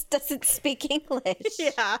 She just doesn't speak English.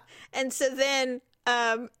 Yeah. And so then,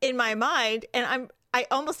 in my mind, and I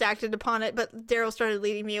almost acted upon it, but Daryl started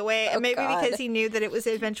leading me away. And maybe because he knew that it was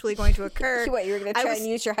eventually going to occur. What, you were going to try and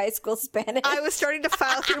use your high school Spanish? I was starting to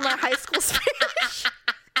file through my high school Spanish.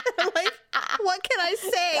 I'm like, what can I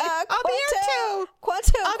say? Abierto.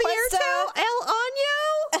 Cuanto?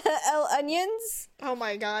 El año? El onions? Oh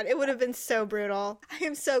my God. It would have been so brutal. I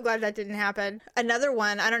am so glad that didn't happen. Another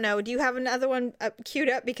one. I don't know. Do you have another one queued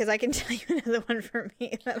up? Because I can tell you another one for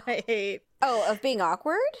me that I hate. Oh, of being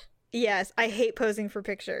awkward? Yes, I hate posing for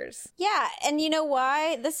pictures. Yeah, and you know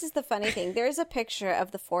why? This is the funny thing. There's a picture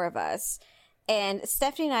of the four of us, and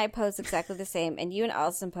Stephanie and I pose exactly the same, and you and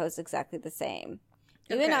Allison pose exactly the same.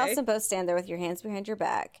 You and Allison both stand there with your hands behind your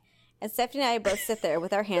back, and Stephanie and I both sit there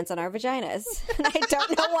with our hands on our vaginas. And I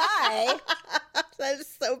don't know why.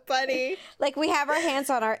 That's so funny. Like, we have our hands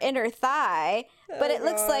on our inner thigh, but it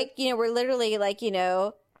looks like, you know, we're literally like, you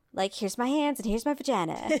know, like, here's my hands and here's my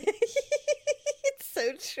vagina.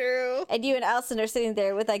 So true. And you and Allison are sitting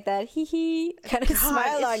there with like that hee kind of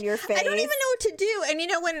smile on your face. I don't even know what to do. And you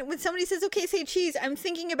know, when somebody says, okay, say cheese, I'm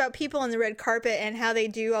thinking about people on the red carpet and how they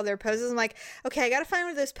do all their poses. I'm like, okay, I got to find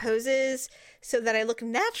one of those poses so that I look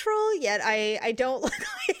natural, yet I don't look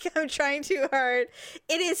like I'm trying too hard.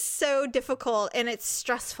 It is so difficult and it's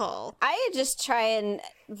stressful. I just try and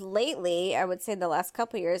lately, I would say the last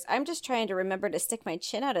couple of years, I'm just trying to remember to stick my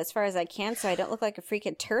chin out as far as I can so I don't look like a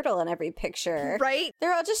freaking turtle in every picture. Right?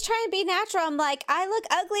 They're all just trying to be natural. I'm like, I look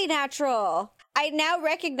ugly natural. I now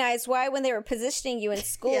recognize why when they were positioning you in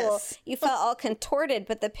school, you felt all contorted,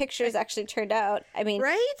 but the pictures actually turned out, I mean,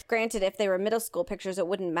 granted, if they were middle school pictures, it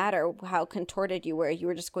wouldn't matter how contorted you were. You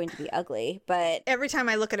were just going to be ugly, but... Every time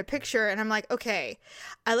I look at a picture and I'm like, okay,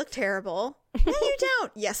 I look terrible. No, you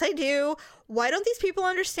don't. Yes, I do. Why don't these people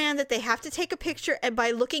understand that they have to take a picture and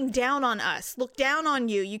by looking down on us, look down on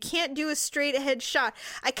you. You can't do a straight ahead shot.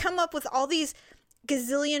 I come up with all these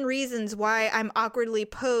gazillion reasons why I'm awkwardly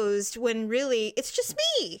posed when really it's just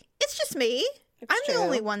me. It's just me. I'm the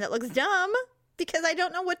only one that looks dumb because I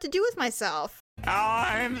don't know what to do with myself.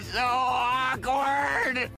 I'm so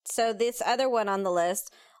awkward. So this other one on the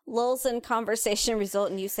list, lulls in conversation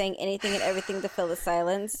result in you saying anything and everything to fill the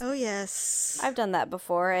silence. Oh, yes. I've done that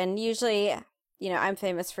before, and usually, you know, I'm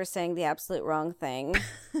famous for saying the absolute wrong thing.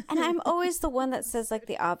 And I'm always the one that says, like,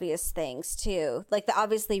 the obvious things, too. Like, the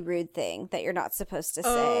obviously rude thing that you're not supposed to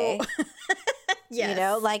say. Yes. You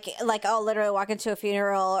know, like I'll literally walk into a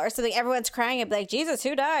funeral or something. Everyone's crying and be like, Jesus,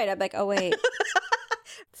 who died? I'm like, oh, wait.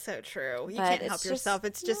 So true. You But can't it's help just- yourself.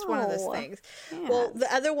 It's just one of those no. things. Yeah. Well,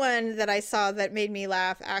 the other one that I saw that made me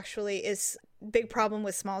laugh actually is big problem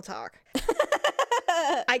with small talk.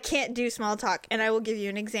 I can't do small talk, and I will give you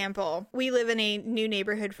an example. We live in a new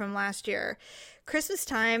neighborhood from last year. Christmas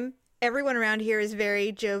time, everyone around here is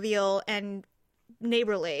very jovial and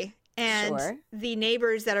neighborly. And Sure. the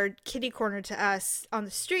neighbors that are kitty corner to us on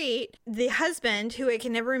the street, the husband, who I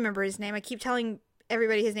can never remember his name, I keep telling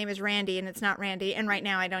everybody his name is Randy, and it's not Randy. And right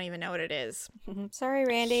now I don't even know what it is. Sorry,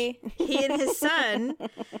 Randy. He and his son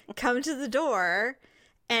come to the door,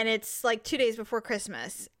 and it's like 2 days before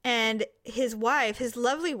Christmas. And his wife, his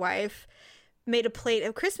lovely wife, made a plate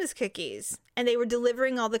of Christmas cookies, and they were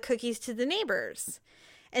delivering all the cookies to the neighbors.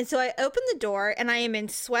 And so I open the door, and I am in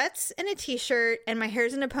sweats and a t-shirt, and my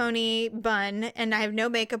hair's in a pony bun, and I have no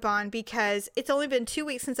makeup on because it's only been 2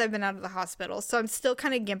 weeks since I've been out of the hospital, so I'm still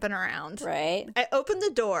kind of gimping around. Right. I open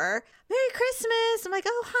the door, Merry Christmas. I'm like,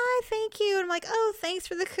 oh, hi, thank you. And I'm like, oh, thanks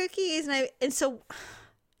for the cookies. And so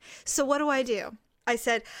what do? I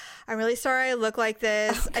said, I'm really sorry I look like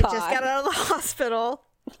this. I just got out of the hospital.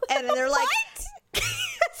 And they're like, I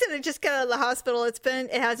said, I just got out of the hospital.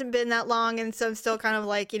 It hasn't been that long. And so I'm still kind of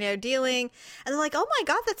like, dealing. And they're like, oh my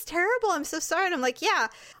God, that's terrible. I'm so sorry. And I'm like, yeah,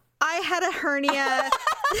 I had a hernia.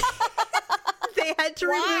 They had to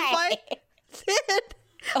remove my head.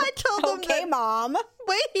 I told them Okay, Mom.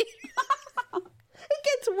 Wait. It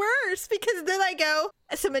gets worse because then I go,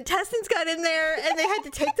 some intestines got in there and they had to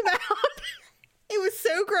take them out. It was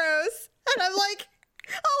so gross. And I'm like,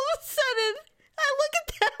 all of a sudden, I look at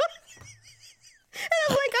them and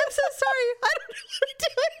I'm like, I'm so sorry. I don't know what I'm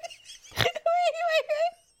doing.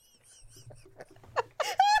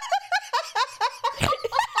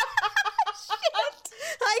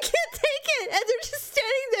 I can't take it. And they're just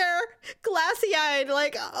standing there glassy-eyed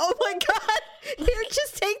like, oh my God, here,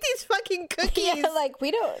 just take these fucking cookies. Yeah, like,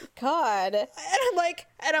 we don't, God. And I'm like,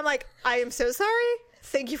 I am so sorry.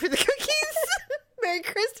 Thank you for the cookies. Merry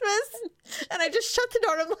Christmas. And I just shut the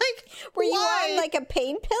door and I'm like, Were you why? on like a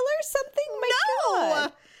pain pill or something? My No.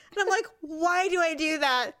 God. And I'm like, why do I do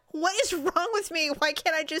that? What is wrong with me? Why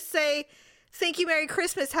can't I just say, thank you, Merry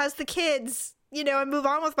Christmas, how's the kids? And move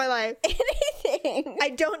on with my life. Anything. I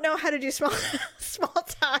don't know how to do small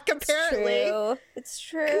talk, apparently. It's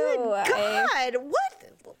true. Good God. What?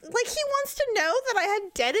 Like, he wants to know that I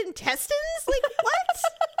had dead intestines? Like, what?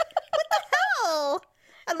 What the hell?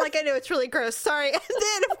 I'm like, I know it's really gross. Sorry. And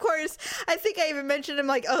then, of course, I think I even mentioned him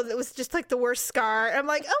like, oh, that was just like the worst scar. And I'm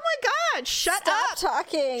like, oh my God, shut Stop up.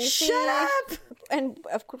 talking. Shut See? up. And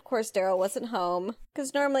of course, Daryl wasn't home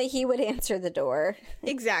because normally he would answer the door.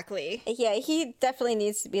 Exactly. Yeah, he definitely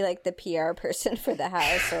needs to be like the PR person for the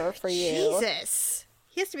house or for you. Jesus.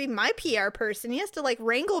 He has to be my PR person. He has to like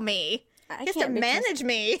wrangle me. He has to can't be manage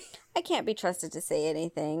me. I can't be trusted to say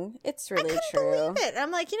anything. It's really I couldn't true. believe it.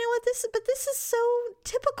 I'm like, you know what? This is so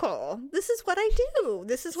typical. This is what I do.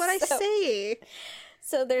 This is what I say.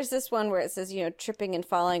 So there's this one where it says, tripping and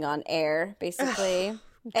falling on air, basically.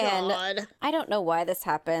 And God. I don't know why this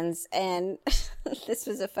happens. And this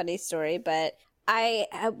was a funny story, but I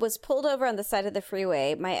was pulled over on the side of the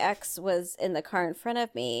freeway. My ex was in the car in front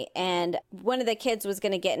of me, and one of the kids was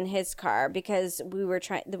going to get in his car because we were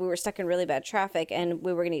stuck in really bad traffic, and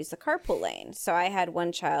we were going to use the carpool lane. So I had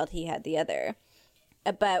one child, he had the other,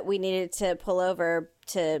 but we needed to pull over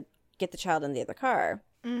to get the child in the other car.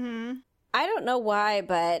 Mm-hmm. I don't know why,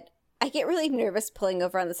 but I get really nervous pulling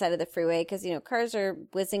over on the side of the freeway because, cars are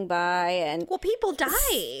whizzing by and... Well, people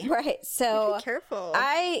die. Right, so... Be careful.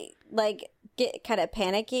 I, get kind of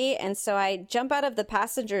panicky, and so I jump out of the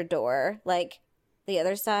passenger door, the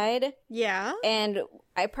other side. Yeah. And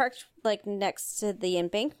I parked, next to the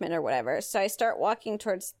embankment or whatever. So I start walking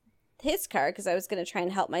towards his car because I was going to try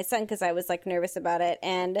and help my son because I was, nervous about it.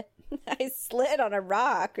 And I slid on a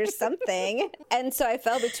rock or something. And so I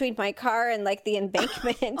fell between my car and, the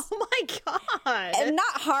embankment. Oh, my God. And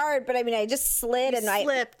not hard, but, I just slid. You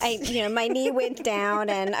slipped. I my knee went down.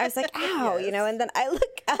 And I was like, ow, Yes. And then I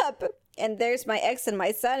look up. And there's my ex and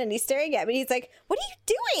my son, and he's staring at me. He's like, "What are you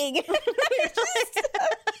doing?" And I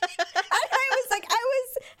was like,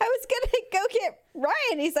 "I was gonna go get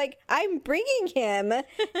Ryan." He's like, "I'm bringing him,"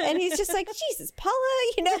 and he's just like, "Jesus, Paula,"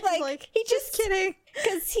 he just kidding.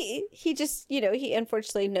 because he just he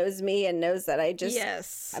unfortunately knows me and knows that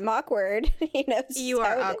Yes. I'm awkward. You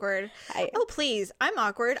are awkward. Oh, please. I'm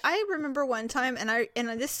awkward. I remember one time,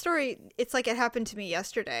 and this story, it's like it happened to me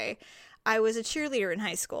yesterday. I was a cheerleader in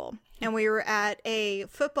high school, and we were at a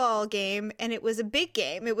football game, and it was a big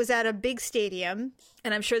game. It was at a big stadium,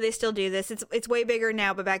 and I'm sure they still do this. It's way bigger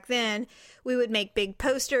now, but back then we would make big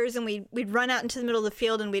posters, and we'd run out into the middle of the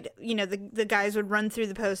field, and we'd the guys would run through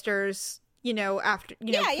the posters, after from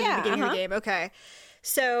the beginning of the game. Okay,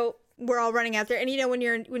 so we're all running out there, and when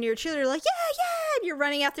you're a cheerleader, you're like, yeah, and you're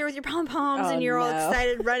running out there with your pom poms, and you're all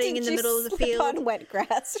excited, running in the middle of the field on wet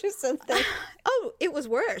grass or something. Oh, it was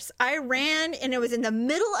worse. I ran, and it was in the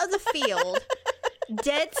middle of the field,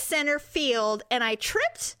 dead center field, and I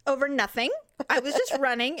tripped over nothing. I was just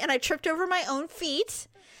running, and I tripped over my own feet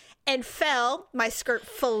and fell. My skirt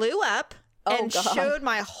flew up and showed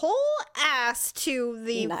my whole ass to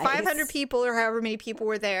the 500 people or however many people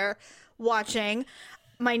were there watching.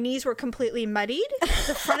 My knees were completely muddied.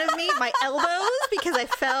 The front of me, my elbows, because I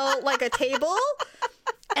fell like a table.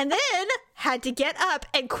 And then had to get up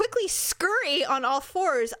and quickly scurry on all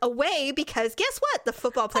fours away because guess what? The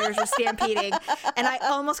football players were stampeding. And I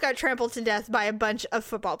almost got trampled to death by a bunch of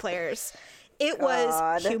football players. It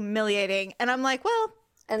was humiliating. And I'm like, well,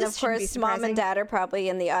 and of course, mom and dad are probably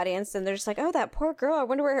in the audience, and they're just like, "Oh, that poor girl. I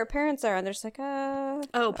wonder where her parents are." And they're just like,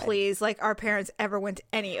 "Oh, please! Like our parents ever went to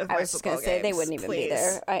any of my football games? I was just gonna say they wouldn't even be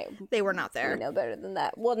there. They were not there. We know better than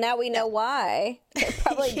that. Well, now we know why. They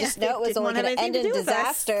probably just know it was only going to end in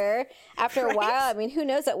disaster after a while. I mean, who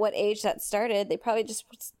knows at what age that started? They probably just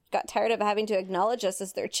got tired of having to acknowledge us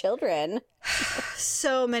as their children.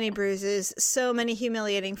 So many bruises, so many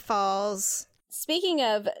humiliating falls. Speaking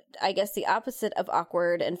of, I guess, the opposite of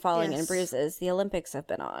awkward and falling and bruises, the Olympics have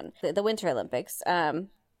been on. The Winter Olympics.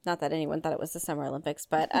 Not that anyone thought it was the Summer Olympics,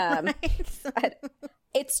 but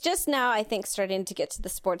it's just now, I think, starting to get to the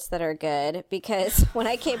sports that are good. Because when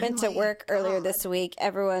I came into work earlier this week,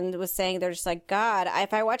 everyone was saying, they're just like, God,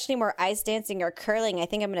 if I watch any more ice dancing or curling, I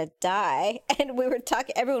think I'm going to die. And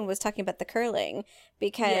everyone was talking about the curling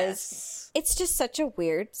because it's just such a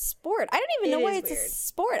weird sport. I don't even know why it's a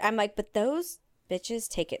sport. I'm like, but those bitches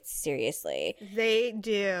take it seriously. They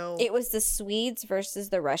do. It was the Swedes versus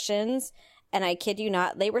the Russians, and I kid you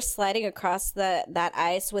not, they were sliding across that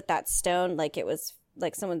ice with that stone like it was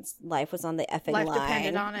like someone's life was on the effing line. Life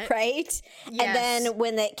depended on it. Right? Yes. And then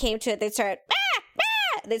when it came to it, they'd start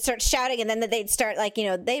they'd start shouting, and then they'd start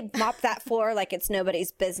they'd mop that floor like it's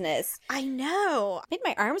nobody's business. I know. Made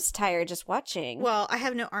my arms tired just watching. Well, I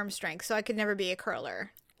have no arm strength, so I could never be a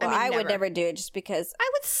curler. Well, I would never do it just because I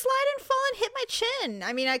would slide and fall and hit my chin.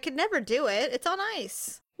 I mean, I could never do it. It's on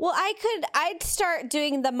ice. Well, I'd start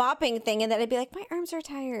doing the mopping thing, and then I'd be like, my arms are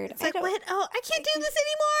tired. It's like, what? Oh, I can't do this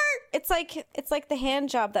anymore. It's like the hand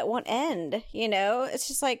job that won't end, you know? It's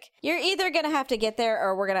just like, you're either going to have to get there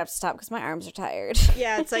or we're going to have to stop because my arms are tired.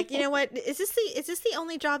 Yeah, it's like, you know what? Is this the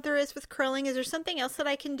only job there is with curling? Is there something else that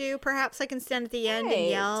I can do? Perhaps I can stand at the end and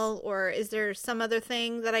yell, or is there some other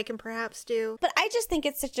thing that I can perhaps do? But I just think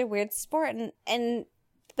it's such a weird sport,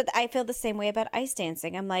 but I feel the same way about ice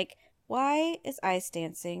dancing. I'm like, why is ice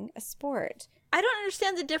dancing a sport? I don't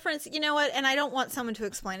understand the difference. You know what? And I don't want someone to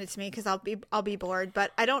explain it to me because I'll be bored.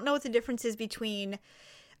 But I don't know what the difference is between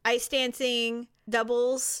ice dancing,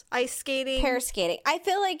 doubles, ice skating, pair skating. I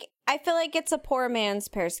feel like it's a poor man's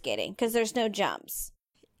pair skating because there's no jumps.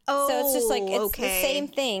 Oh, so it's just like it's the same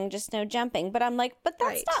thing, just no jumping. But I'm like, but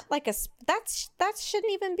that's not like that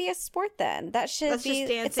shouldn't even be a sport then. That's just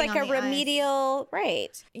it's like a remedial ice.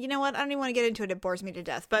 Right. You know what? I don't even want to get into it. It bores me to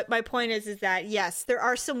death. But my point is that yes, there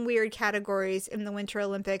are some weird categories in the Winter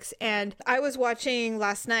Olympics. And I was watching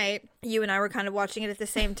last night. You and I were kind of watching it at the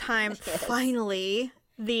same time. Yes. Finally,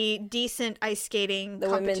 the decent ice skating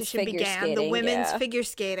competition began. The women's figure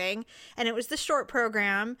skating. And it was the short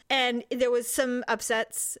program. And there was some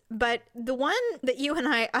upsets. But the one that you and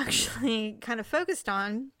I actually kind of focused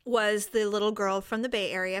on was the little girl from the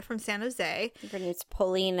Bay Area, from San Jose. Her name's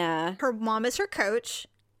Polina. Her mom is her coach.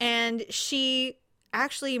 And she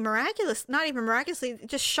actually not even miraculously,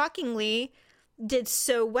 just shockingly did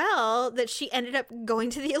so well that she ended up going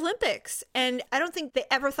to the Olympics. And I don't think they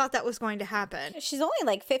ever thought that was going to happen. She's only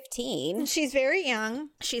like 15. She's very young.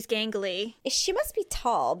 She's gangly. She must be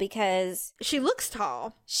tall because she looks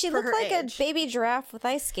tall. She looked like a baby giraffe with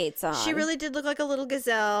ice skates on. She really did look like a little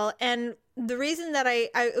gazelle. And the reason that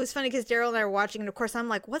it was funny because Daryl and I were watching, and of course I'm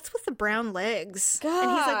like, what's with the brown legs? God. And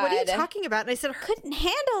he's like, what are you talking about? And I said, couldn't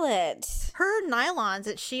handle it. Her nylons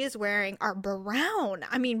that she is wearing are brown.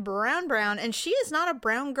 I mean, brown. And she is not a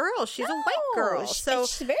brown girl. She's a white girl. So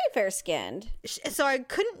she's very fair skinned. So I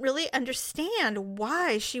couldn't really understand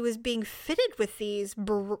why she was being fitted with these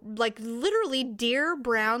like literally deer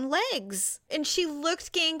brown legs. And she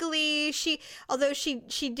looked gangly. Although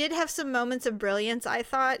she did have some moments of brilliance, I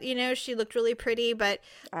thought, you know, she looked really pretty, but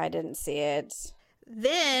I didn't see it.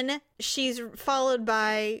 Then she's followed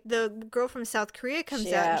by the girl from South Korea comes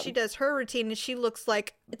out and she does her routine and she looks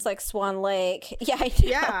like it's like Swan Lake. Yeah, I know.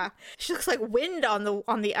 Yeah. She looks like wind on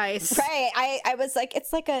the ice. Right. I was like,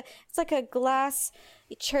 it's like a glass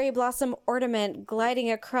cherry blossom ornament gliding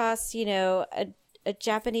across, you know, a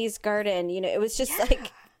Japanese garden. You know, it was just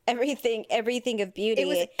like everything of beauty. It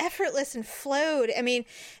was effortless and flowed. I mean,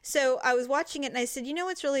 so I was watching it and I said, you know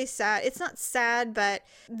what's really sad? It's not sad, but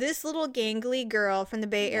this little gangly girl from the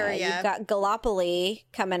Bay Area. You've got Gallipoli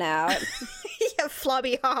coming out. Yeah,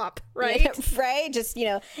 Flobby Hop, right? Right? Just,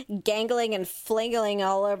 gangling and flingling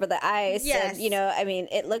all over the ice. Yes. And, I mean,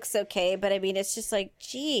 it looks okay, but I mean, it's just like,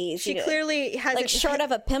 geez. She clearly has like short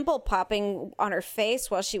of a pimple popping on her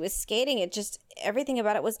face while she was skating, everything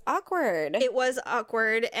about it was awkward. It was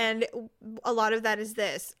awkward, and a lot of that is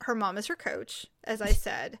this. Her mom is her coach, as I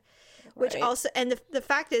said. Which Right. also, and the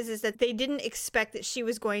fact is that they didn't expect that she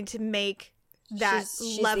was going to make that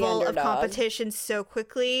She's the level of underdog. competition so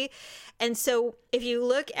quickly. And so if you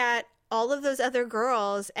look at all of those other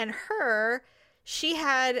girls and her, she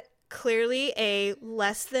had clearly a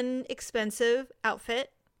less than expensive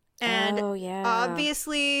outfit. And Oh, yeah.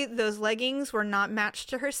 obviously those leggings were not matched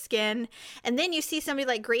to her skin. And then you see somebody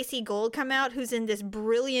like Gracie Gold come out who's in this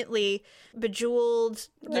brilliantly bejeweled,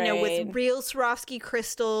 Right. with real Swarovski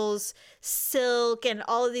crystals, silk, and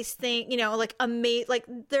all of these things, like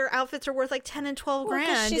their outfits are worth like 10 and 12 Well, 'cause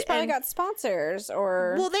grand. she's probably And- got sponsors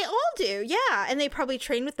or... well, they all do, yeah. And they probably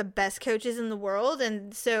train with the best coaches in the world.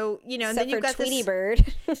 And so, and except then you've for got Tweety this...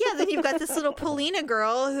 Bird. Yeah, then you've got this little Polina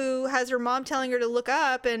girl who has her mom telling her to look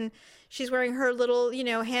up, and she's wearing her little,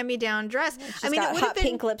 hand-me-down dress. She's I mean, got it would have hot been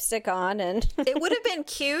pink lipstick on, and it would have been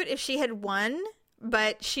cute if she had won,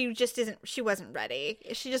 but she just isn't. She wasn't ready.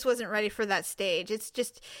 She just wasn't ready for that stage. It's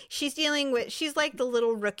just she's like the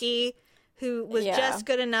little rookie who was Yeah. just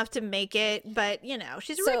good enough to make it, but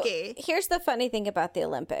she's a rookie. Here's the funny thing about the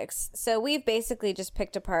Olympics. So we've basically just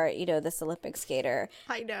picked apart, this Olympic skater.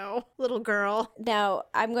 I know, little girl. Now,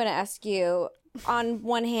 I'm going to ask you, on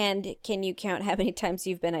one hand, can you count how many times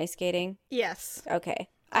you've been ice skating? Yes. Okay.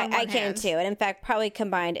 On I one can hand. too. And in fact, probably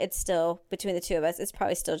combined, it's still, between the two of us, it's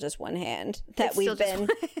probably still just one hand that It's still we've just been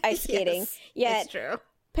one- ice skating. Yes, Yet, it's true.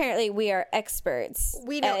 apparently we are experts.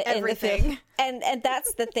 We know in the everything. field. And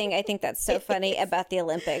that's the thing I think that's so funny about the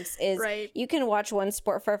Olympics is Right. you can watch one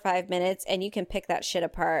sport for 5 minutes and you can pick that shit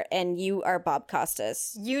apart and you are Bob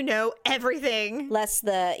Costas. You know everything. Less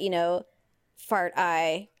the, fart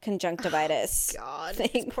eye conjunctivitis God, thing,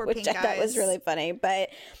 these poor which pink I thought was eyes. really funny.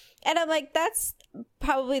 And I'm like, that's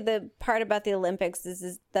probably the part about the Olympics.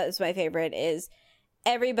 That was my favorite is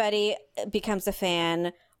everybody becomes a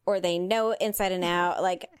fan or they know inside and out.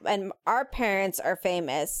 Like, and our parents are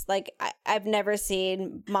famous. Like, I've never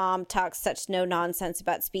seen mom talk such no nonsense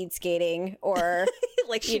about speed skating or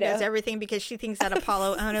Like she knows everything because she thinks that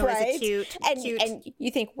Apollo Ono is a cute. and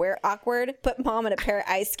you think we're awkward? Put mom in a pair of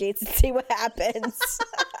ice skates and see what happens.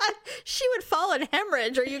 She would fall and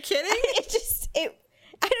hemorrhage. Are you kidding?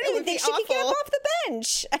 I don't even would think be she could get up awful. off the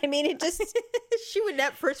bench. I mean, it just She would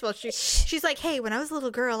not. First of all, she's like, "Hey, when I was a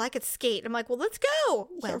little girl, I could skate." I'm like, "Well, let's go."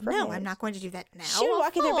 Well, no, right. I'm not going to do that now. she would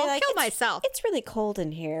walk in there and be I'll like, "Kill "It's- myself." It's really cold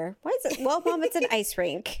in here. Why is it? Well, mom, it's an ice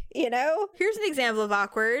rink. Here's an example of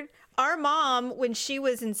awkward. Our mom, when she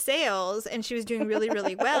was in sales and she was doing really,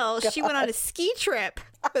 really well, she went on a ski trip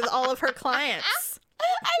with all of her clients.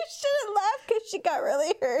 I shouldn't laugh because she got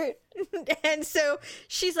really hurt. And so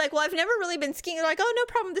she's like, "Well, I've never really been skiing." They're like, "Oh, no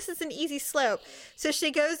problem. This is an easy slope." So she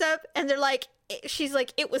goes up and they're like, she's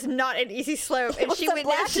like, "It was not an easy slope." And she It's a went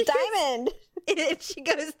black down. diamond. And she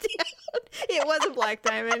goes down. It was a black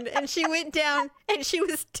diamond. And she went down and she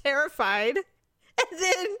was terrified. And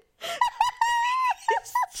then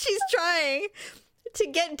she's trying to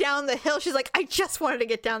get down the hill. She's like, "I just wanted to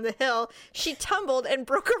get down the hill." She tumbled and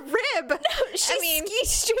broke a rib. She skied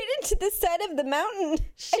straight into the side of the mountain.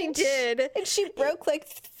 She did. And she broke like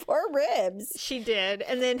 4 ribs. She did.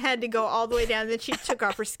 And then had to go all the way down. Then she took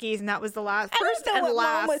off her skis, and that was the last. I First don't know and what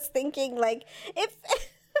last. mom was thinking. Like, if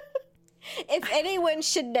anyone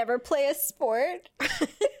should never play a sport,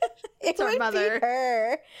 it our would mother. be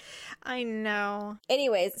her. I know.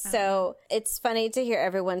 Anyways, so it's funny to hear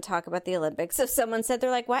everyone talk about the Olympics. So someone said, they're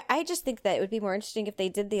like, "Why? I just think that it would be more interesting if they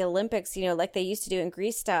did the Olympics, like they used to do in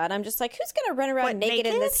Greece style." And I'm just like, who's going to run around What, naked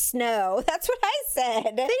in the naked? snow? That's what I said.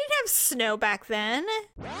 They didn't have snow back then.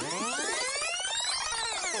 They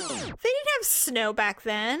didn't have snow back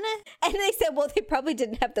then. And they said, well, they probably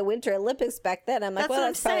didn't have the Winter Olympics back then. I'm like, That's well, what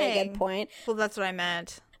that's I'm probably a saying. good point. Well, that's what I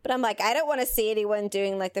meant. But I'm like, I don't want to see anyone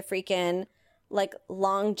doing like the freaking like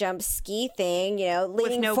long jump ski thing,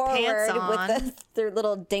 leaning no forward pants on. with their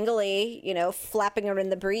little dingly, flapping around in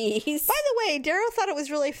the breeze. By the way, Daryl thought it was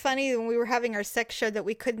really funny when we were having our sex show that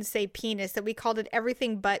we couldn't say penis, that we called it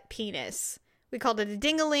everything but penis. We called it a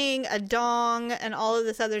dingaling, a dong, and all of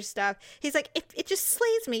this other stuff. He's like, it just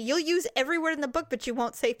slays me. You'll use every word in the book, but you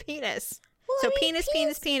won't say penis. Well, So I mean,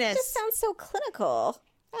 penis. just sounds so clinical.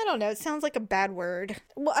 I don't know. It sounds like a bad word.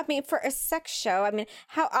 Well, I mean, for a sex show, I mean,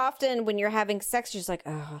 how often when you're having sex, you're just like,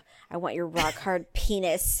 oh, I want your rock hard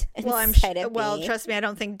penis inside of me. Trust me, I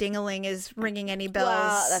don't think ding-a-ling is ringing any bells.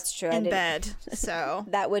 Well, that's true. In bed, so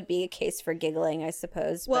that would be a case for giggling, I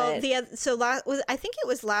suppose. Well, but... I think it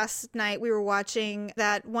was last night we were watching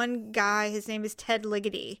that one guy. His name is Ted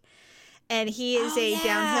Ligety, and he is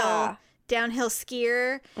downhill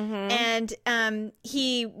skier, and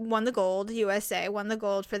he won the gold. USA won the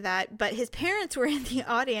gold for that, but his parents were in the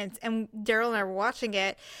audience, and Daryl and I were watching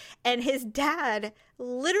it, and his dad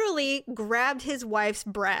literally grabbed his wife's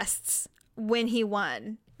breasts when he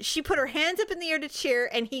won. She put her hands up in the air to cheer,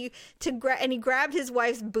 and he grabbed his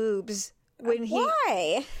wife's boobs when he.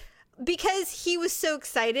 Why? Because he was so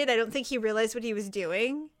excited. I don't think he realized what he was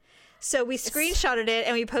doing. So we screenshotted it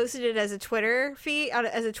and we posted it as a Twitter feed,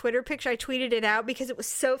 as a Twitter picture. I tweeted it out because it was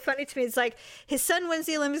so funny to me. It's like his son wins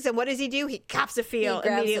the Olympics, and what does he do? He cops a feel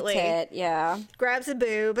immediately. Grabs a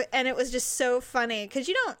boob, and it was just so funny because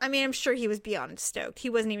I'm sure he was beyond stoked. He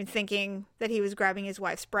wasn't even thinking that he was grabbing his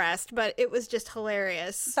wife's breast, but it was just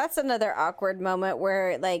hilarious. That's another awkward moment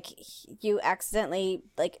where like you accidentally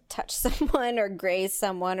like touch someone or graze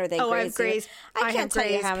someone, or they graze you. I can't tell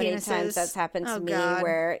you how many times that's happened to me. God.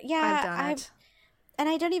 Where I've done it. And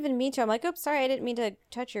I don't even mean to. I'm like, oops, sorry, I didn't mean to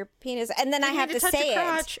touch your penis. And then I have to say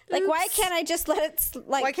it. Like, why can't I just let it,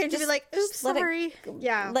 like... Why can't you be like, oops, sorry?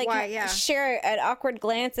 Yeah, like, why, yeah. Share an awkward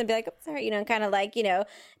glance and be like, oops, sorry, and kind of like,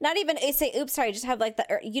 not even say, oops, sorry, just have like the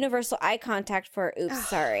universal eye contact for, oops,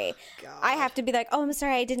 sorry. God. I have to be like, oh, I'm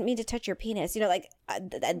sorry, I didn't mean to touch your penis. Like,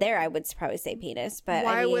 there I would probably say penis, but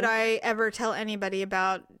why would I ever tell anybody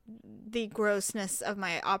about the grossness of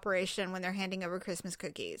my operation when they're handing over Christmas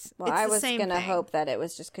cookies? Well, I was going to hope that it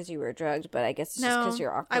was just because you were drugged, but I guess it's just because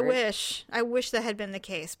you're awkward. I wish that had been the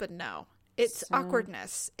case, but no. It's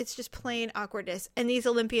awkwardness. It's just plain awkwardness. And these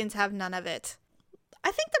Olympians have none of it.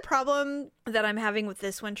 I think the problem that I'm having with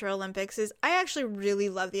this Winter Olympics is I actually really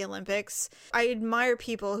love the Olympics. I admire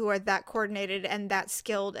people who are that coordinated and that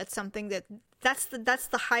skilled at something that's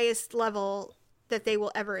the highest level that they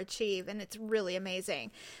will ever achieve, and it's really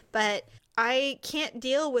amazing. But I can't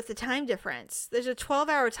deal with the time difference. There's a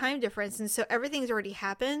 12-hour time difference, and so everything's already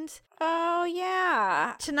happened. Oh,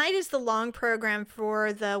 yeah. Tonight is the long program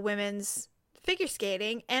for the women's figure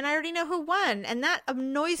skating, and I already know who won, and that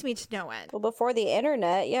annoys me to no end. Well, before the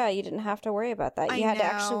internet, yeah, you didn't have to worry about that. You had to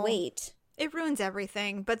actually wait. It ruins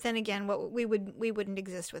everything, but then again, we wouldn't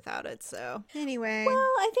exist without it, so anyway. Well,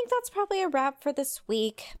 I think that's probably a wrap for this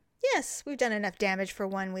week. Yes, we've done enough damage for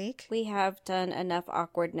 1 week. We have done enough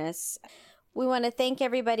awkwardness. We want to thank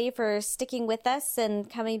everybody for sticking with us and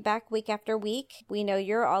coming back week after week. We know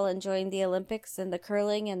you're all enjoying the Olympics and the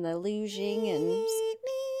curling and the luging and...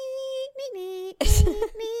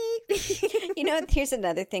 Here's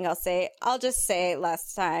another thing I'll say. I'll just say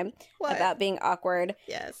last time about being awkward.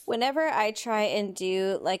 Yes. Whenever I try and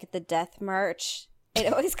do like the death march,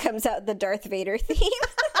 it always comes out the Darth Vader theme.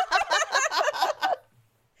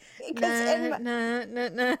 I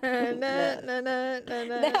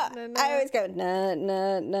always go na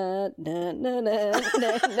na na na na na na.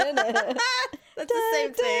 That's the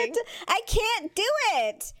same thing. I can't do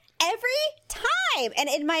it every time, and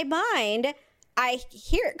in my mind, I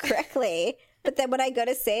hear it correctly. But then when I go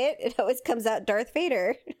to say it, it always comes out Darth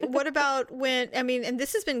Vader. What about and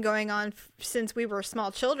this has been going on since we were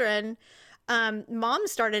small children. Mom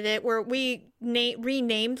started it where we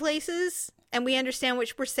rename places. And we understand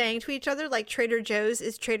what we're saying to each other, like Trader Joe's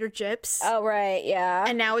is Trader Gyps. Oh, right, yeah.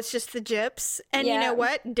 And now it's just the Gyps. And you know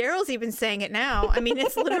what? Daryl's even saying it now. I mean,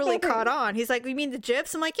 it's literally caught on. He's like, you mean the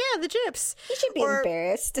Gyps? I'm like, yeah, the Gyps. You should be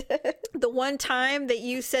embarrassed. The one time that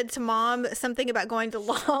you said to Mom something about going to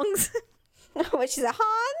Long's. What, she said,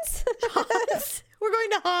 Hans? Hans? We're going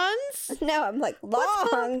to Hans? No, I'm like,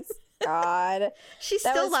 Long's. God. She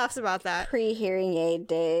still laughs about that. Pre-hearing aid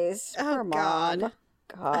days. Oh, Her mom.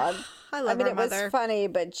 God. I love her mother. It was funny,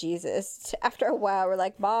 but Jesus. After a while, we're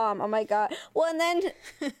like, Mom, oh my God. Well, and then,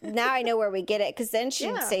 now I know where we get it, because then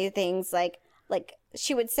she would say things like,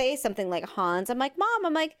 she would say something like Hans. I'm like,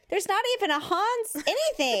 Mom, there's not even a Hans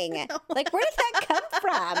anything. Like, where did that come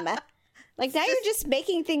from? Like, now you're just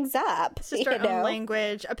making things up. It's just our own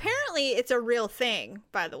language. Apparently, it's a real thing,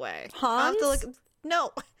 by the way. Hans?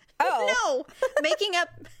 No. Oh. No. Making up...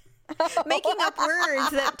 Making up words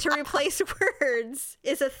to replace words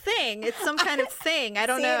is a thing. It's some kind of thing. I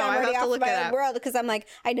don't know. I have to look it up. World because I'm like,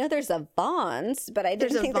 I know there's a Vons, but I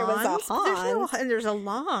didn't think there was a Hans. There's a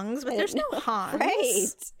Longs, but there's no Hans. Right.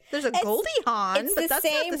 There's a Goldie Hawn, but that's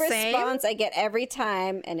same not the same response I get every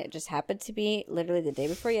time, and it just happened to be literally the day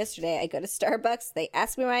before yesterday. I go to Starbucks, they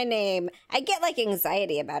ask me my name. I get like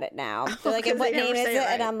anxiety about it now. They're like, what name is it? Right.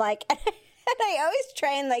 And I'm like, and I always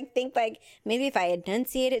try and like think like maybe if I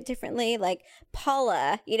enunciate it differently, like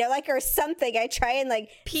Paula, like or something. I try and like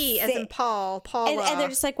P as in Paula. And they're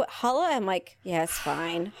just like, what, Holla? I'm like, yeah, it's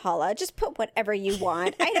fine, Holla. Just put whatever you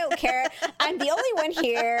want. I don't care. I'm the only one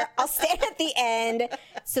here. I'll stand at the end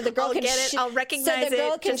so the girl I'll can get it. I'll recognize it. So the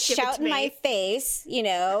girl can Just give it shout to in me. my face,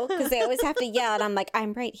 because they always have to yell, and I'm like,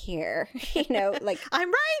 I'm right here, like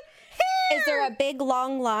I'm right here. Is there a big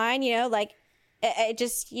long line? Like I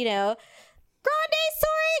just grande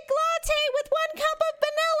soy latte with 1 cup of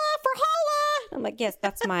vanilla for Holla. I'm like, yes,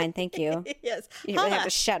 that's mine. Thank you. Yes. You don't really have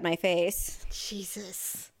to shut my face.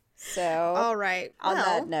 Jesus. So, all right. On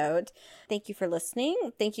that note, thank you for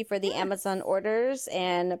listening. Thank you for the Amazon orders.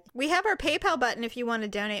 And we have our PayPal button if you want to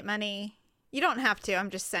donate money. You don't have to.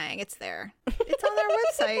 I'm just saying it's there. It's on our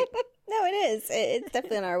website. No, it is. It's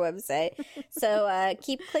definitely on our website. So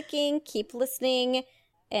keep clicking, keep listening.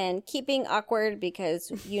 And keep being awkward because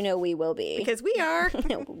we will be. Because we are.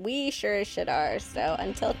 We sure as shit are. So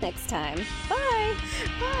until next time, bye.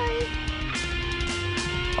 Bye.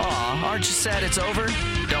 Aw, aren't you sad it's over?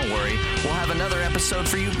 Don't worry, we'll have another episode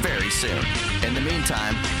for you very soon. In the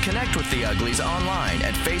meantime, connect with the Uglies online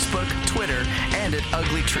at Facebook, Twitter, and at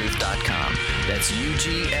uglytruth.com. That's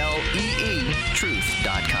UGLEE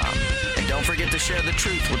truth.com. And don't forget to share the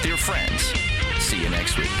truth with your friends. See you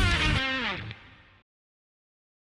next week.